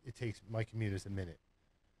mean, it takes my commute is a minute,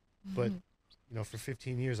 but for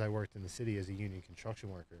 15 years I worked in the city as a union construction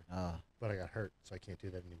worker, but I got hurt, so I can't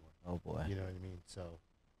do that anymore. Oh boy. You know what I mean? So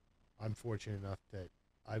I'm fortunate enough that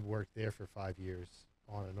I've worked there for 5 years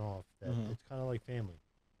on and off that it's kind of like family.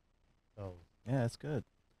 So Yeah, that's good.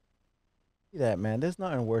 See that, man. There's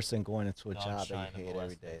nothing worse than going into a Dog job that shine you on hate the every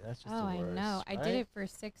left day. That's just oh, the I worst. know. I right? did it for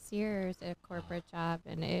 6 years at a corporate job,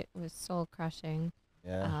 and it was soul crushing.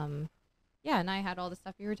 Yeah. Yeah, and I had all the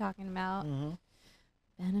stuff you were talking about.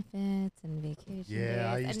 Benefits and vacation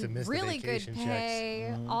Yeah, I days used to and miss the really vacation good checks.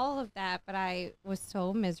 pay, all of that, but I was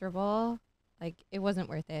so miserable. Like it wasn't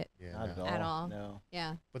worth it. yeah, Not no. At all. No.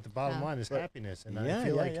 Yeah. But the bottom No. line is But- happiness, and Yeah, I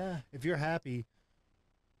feel yeah, like yeah. if you're happy,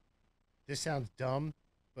 this sounds dumb,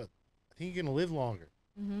 but I think you're gonna live longer.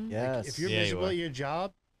 Mm-hmm. Yes. Like, if you're Yeah, you miserable are. at your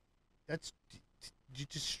job, that's you're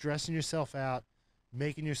just stressing yourself out,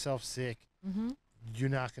 making yourself sick. Mm-hmm. you're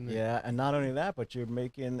not gonna. Yeah, and not only that, but you're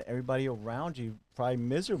making everybody around you probably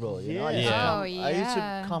miserable. You know, I Yeah. used to Oh, come- I used to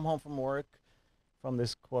yeah. come home from work, from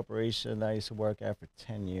this corporation that I used to work at for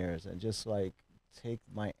 10 years, and just like take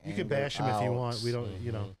my You anger can bash him if you out. want. We don't.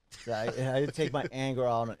 You know. So I would take my anger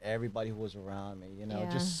out on everybody who was around me. You know,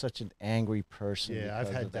 Yeah. just such an angry person. Yeah, I've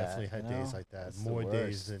because had of that, definitely had you days know? like that. It's the More days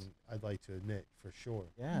worst. than I'd like to admit, for sure.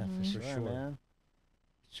 Yeah, Mhm. for For sure, sure. man.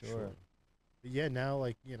 Sure. But yeah, now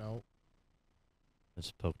like I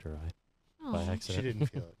just poked her eye Aw. by she accident. didn't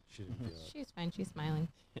feel it. She didn't feel it. She's fine. She's smiling.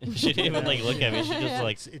 She didn't even like look at me. She just Yeah.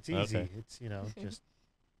 like It's easy. okay. It's just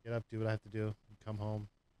get up, do what I have to do, and come home.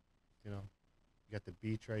 You got the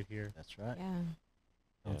beach right here. That's right. Yeah.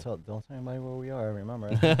 Don't tell anybody where we are. Remember.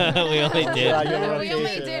 we only Yeah, did. you're We only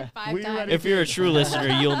vacation, did yeah. 5 We times. already If you're a true listener,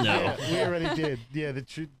 you'll know. Yeah, we already did. Yeah, the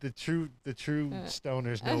true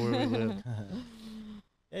stoners know where we live.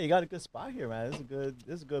 Yeah, you got a good spot here, man. This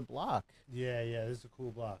is a good block. Yeah, this is a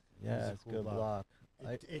cool block. This is Yeah, a it's a cool good block.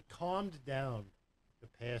 It calmed down the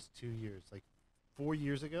past 2 years. Like 4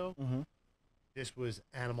 years ago, Mm-hmm. this was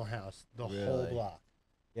Animal House, the whole Really? block.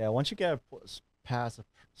 Yeah, once you get past a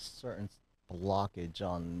certain blockage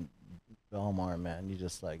on Belmar, man, you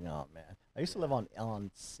just like, no, man. I used to live on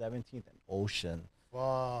 17th and Ocean.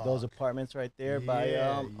 Fuck. Those apartments right there by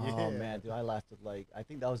Yeah, oh yeah. man, dude, I lasted like I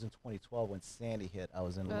think that was in 2012 when Sandy hit. I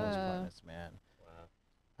was in those apartments, man.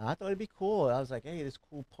 And I thought it'd be cool. I was like, hey, this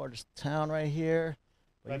cool part of town right here.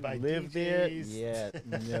 But Right you by live there? DJs. Yeah,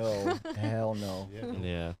 no, hell no. Yeah.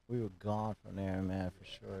 Yeah. We were gone from there, man, for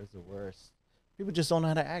sure. It's the worst. People just don't know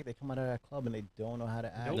how to act. They come out of that club and they don't know how to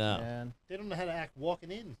act, Nope. No. man. They don't know how to act walking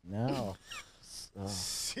in. No.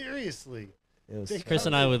 Seriously. It was They Chris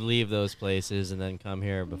and come I in- would leave those places and then come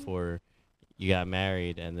here before you got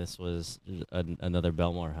married, and this was another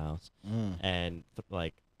Belmore house, Mm. and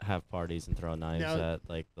like have parties and throw knives Now- at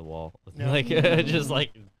like the wall, Now- like just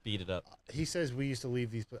like beat it up. He says we used to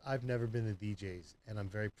leave these, but I've never been to DJs, and I'm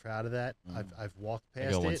very proud of that. I've walked I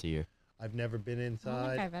past go it. once a year. I've never been I don't think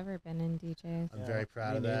inside. I've ever been in DJs. I'm Yeah, very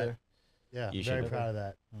proud me of that. neither. Yeah, You very should. proud of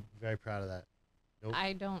that. Mm. Very proud of that. Nope.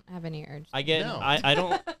 I don't have any urge. I get. No. I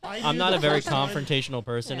don't. I'm knew not the a very first time- confrontational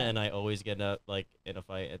person, Yeah. and I always get like in a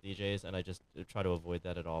fight at DJs, and I just try to avoid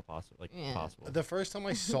that at all possible. Yeah. Possible. The first time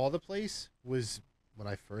I saw the place was when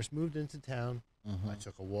I first moved into town. Mhm. I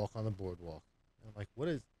took a walk on the boardwalk. And I'm like, what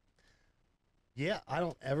is? Yeah, I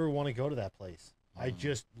don't ever want to go to that place. I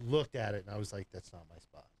just looked at it and I was like, that's not my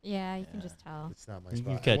spot. Yeah, you can Yeah. just tell. It's not my You spot.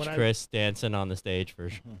 can And catch when I- Chris dancing on the stage for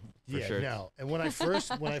for yeah, sure. no. And when I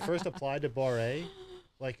first applied to Bar A,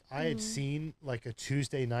 like I had seen like a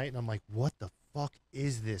Tuesday night, and I'm like, what the fuck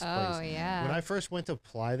is this Oh, place? yeah. When I first went to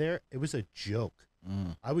apply there, it was a joke.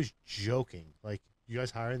 Mm. I was joking. Like, you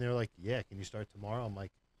guys hiring? They're like, yeah. Can you start tomorrow? I'm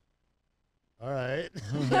like, all right.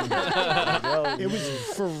 Yo, It was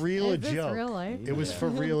for real a Is this joke. real life? It was for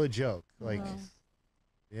real a joke. Like, Oh.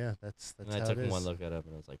 yeah, that's And how I took it is. one look at him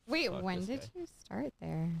and I was like, Wait, "Fuck when this did guy." you start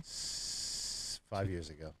there? 5 years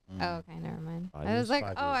ago. Mm. Oh, okay, never mind. 5 I was years? like,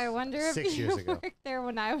 5 oh, I years. wonder if 6 you years ago. worked there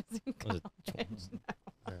when I was in Was it college.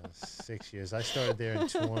 6 years. I started there in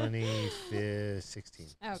 2016.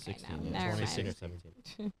 Okay, 16, no, yeah, never 2016. mind.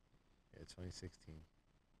 17. Yeah, 2016.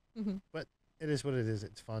 Mhm. But it is what it is.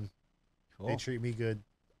 It's fun. They Cool. treat me good.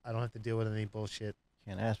 I don't have to deal with any bullshit.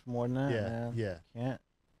 Can't ask for more than that, Yeah, man. yeah. Can't.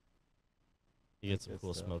 You get some Good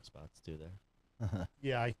cool stuff. smoke spots too there.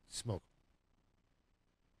 Yeah, I smoke.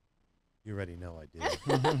 You already know I do.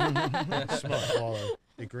 Smoke all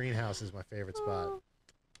the greenhouse is my favorite spot.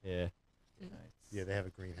 Yeah. Yeah, they have a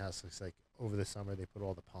greenhouse. It's like over the summer they put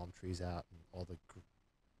all the palm trees out and all the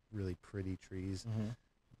really pretty trees. Mhm.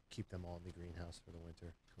 Keep them all in the greenhouse for the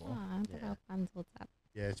winter. Cool. Aw, the Yeah. little buns holds up.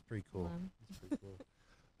 Yeah, it's pretty cool. Wow. It's pretty cool.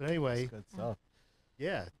 But anyway, That's good stuff.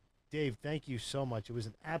 yeah, Dave, thank you so much. It was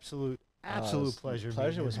an absolute It's- pleasure. Pleasure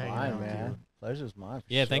meeting and was hanging mine, out with you. man. Pleasure was mine.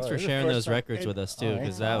 Yeah. Thanks for sure. This is the sharing first those time- records with us too, Oh,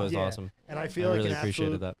 because that was yeah. awesome. And I I feel like really an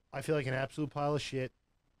appreciated absolute, that. I feel like an absolute pile of shit.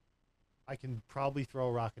 I can probably throw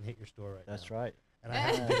a rock and hit your store right That's now. right. And I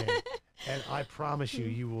haven't been in. And I promise you,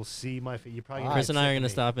 you will see my face. You probably Chris and I are going gonna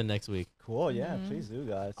stop in next week. Cool. Yeah, Mhm. please do,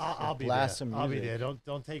 guys. I'll be Blast there. some I'll be music. there.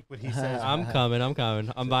 Don't take what he says. I'm coming.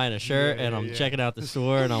 I'm buying a shirt and I'm yeah. checking out the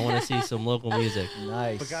store and I want to see some local music.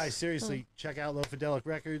 Nice. But guys, seriously, check out Lofidelic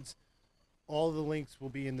Records. All the links will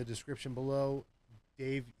be in the description below.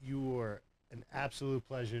 Dave, you were an absolute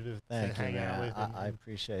pleasure to Thank you, hang out man. with. I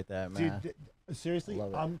appreciate that, man. dude, seriously,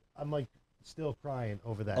 Love it. I'm like still crying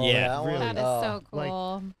over that. Oh, Yeah, that really. one? That is so like,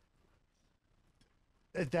 cool.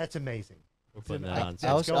 That's amazing. We're putting I- that on.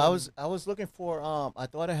 That's I going- was looking for I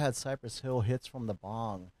thought I had Cypress Hill hits from the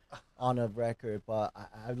bong. on a record, but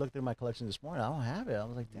I looked at my collection this morning. I don't have it. I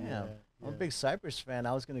was like, damn. Yeah, I'm a yeah. big Cypress fan.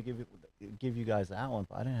 I was gonna give you guys that one,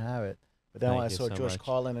 but I didn't have it. But then when I Thank you saw so George much.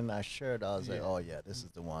 Carlin in that shirt, I was like, Yeah. oh yeah, this is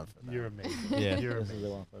the one for that. You're amazing. Yeah. You're This is amazing.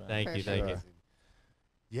 the one for that. Thank For you, thank you. Amazing.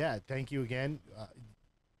 Yeah, thank you again.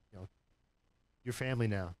 You know, your family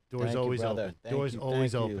now. Doors Thank you, always brother. open. Thank Doors you,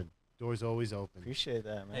 always thank you. open. Doors always open. Appreciate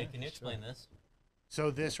that, man. Hey, can you Sure. explain this? So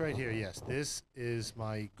this right here, yes, this is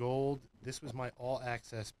my gold. This was my all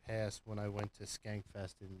access pass when I went to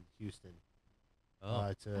Skankfest in Houston. Oh.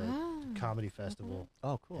 It's a Ah. comedy festival.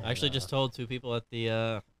 Oh, cool. I actually uh, just told two people at the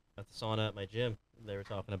sauna at my gym. They were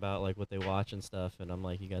talking about like what they watch and stuff, and I'm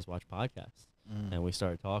like, "You guys watch podcasts?" Mm. And we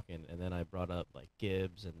started talking, and then I brought up like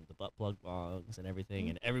Gibbs and the butt plug bongs and everything,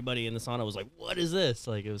 and everybody in the sauna was like, "What is this?"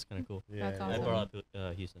 Like it was kind of cool. Yeah, That's yeah, I awesome. brought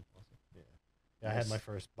up Houston also. yeah. I had Nice. my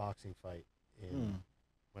first boxing fight in Mm.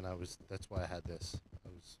 when I was. That's why I had this. I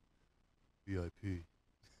was VIP.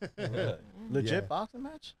 Really? Legit Yeah. boxing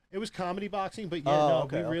match? It was comedy boxing, but yeah, Oh, no,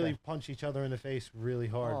 okay, we really okay. punch each other in the face really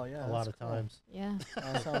hard Oh, yeah, a lot that's of cool. times. Yeah.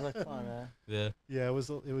 That sounds like fun, man. Yeah. Yeah, it was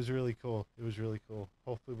really cool. It was really cool.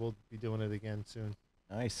 Hopefully we'll be doing it again soon.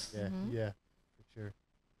 Nice. Yeah, Mhm. yeah, for sure.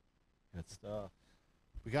 Good stuff.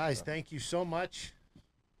 But guys, thank you so much.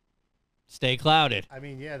 Stay clouded. I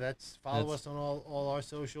mean, yeah, follow That's- us on all our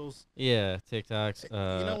socials. Yeah, TikToks.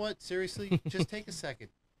 You know what? Seriously, just take a second.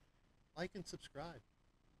 Like and subscribe.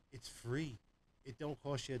 It's free. It don't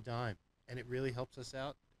cost you a dime, and it really helps us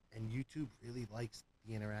out. And YouTube really likes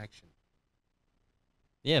the interaction.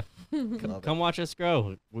 Yeah, Love come watch us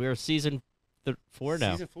grow. We're season 4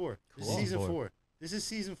 now, Season 4. This is Cool. season Four. 4. This is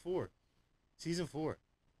season 4. Season 4.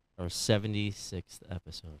 our 76th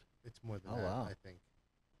episode. It's more than Oh, that, wow. I think.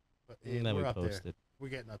 But And then we're we up there. posted. We're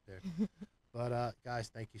getting up there. But guys,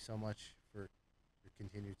 thank you so much for your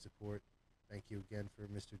continued support. Thank you again for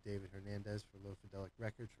Mr. David Hernandez for Lofidelic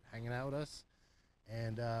Records for hanging out with us.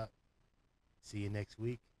 And see you next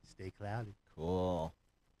week. Stay clouded. Cool.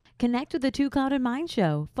 Connect with the Two Clouded Mind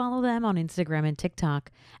Show. Follow them on Instagram and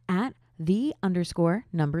TikTok at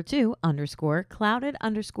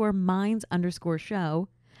 @the__clouded_minds_show,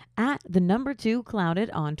 at @2clouded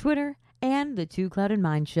on Twitter, and the Two Clouded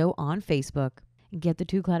Mind Show on Facebook. Get the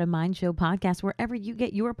Two Clouded Mind Show podcast wherever you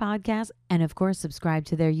get your podcasts, and of course, subscribe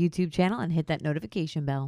to their YouTube channel and hit that notification bell.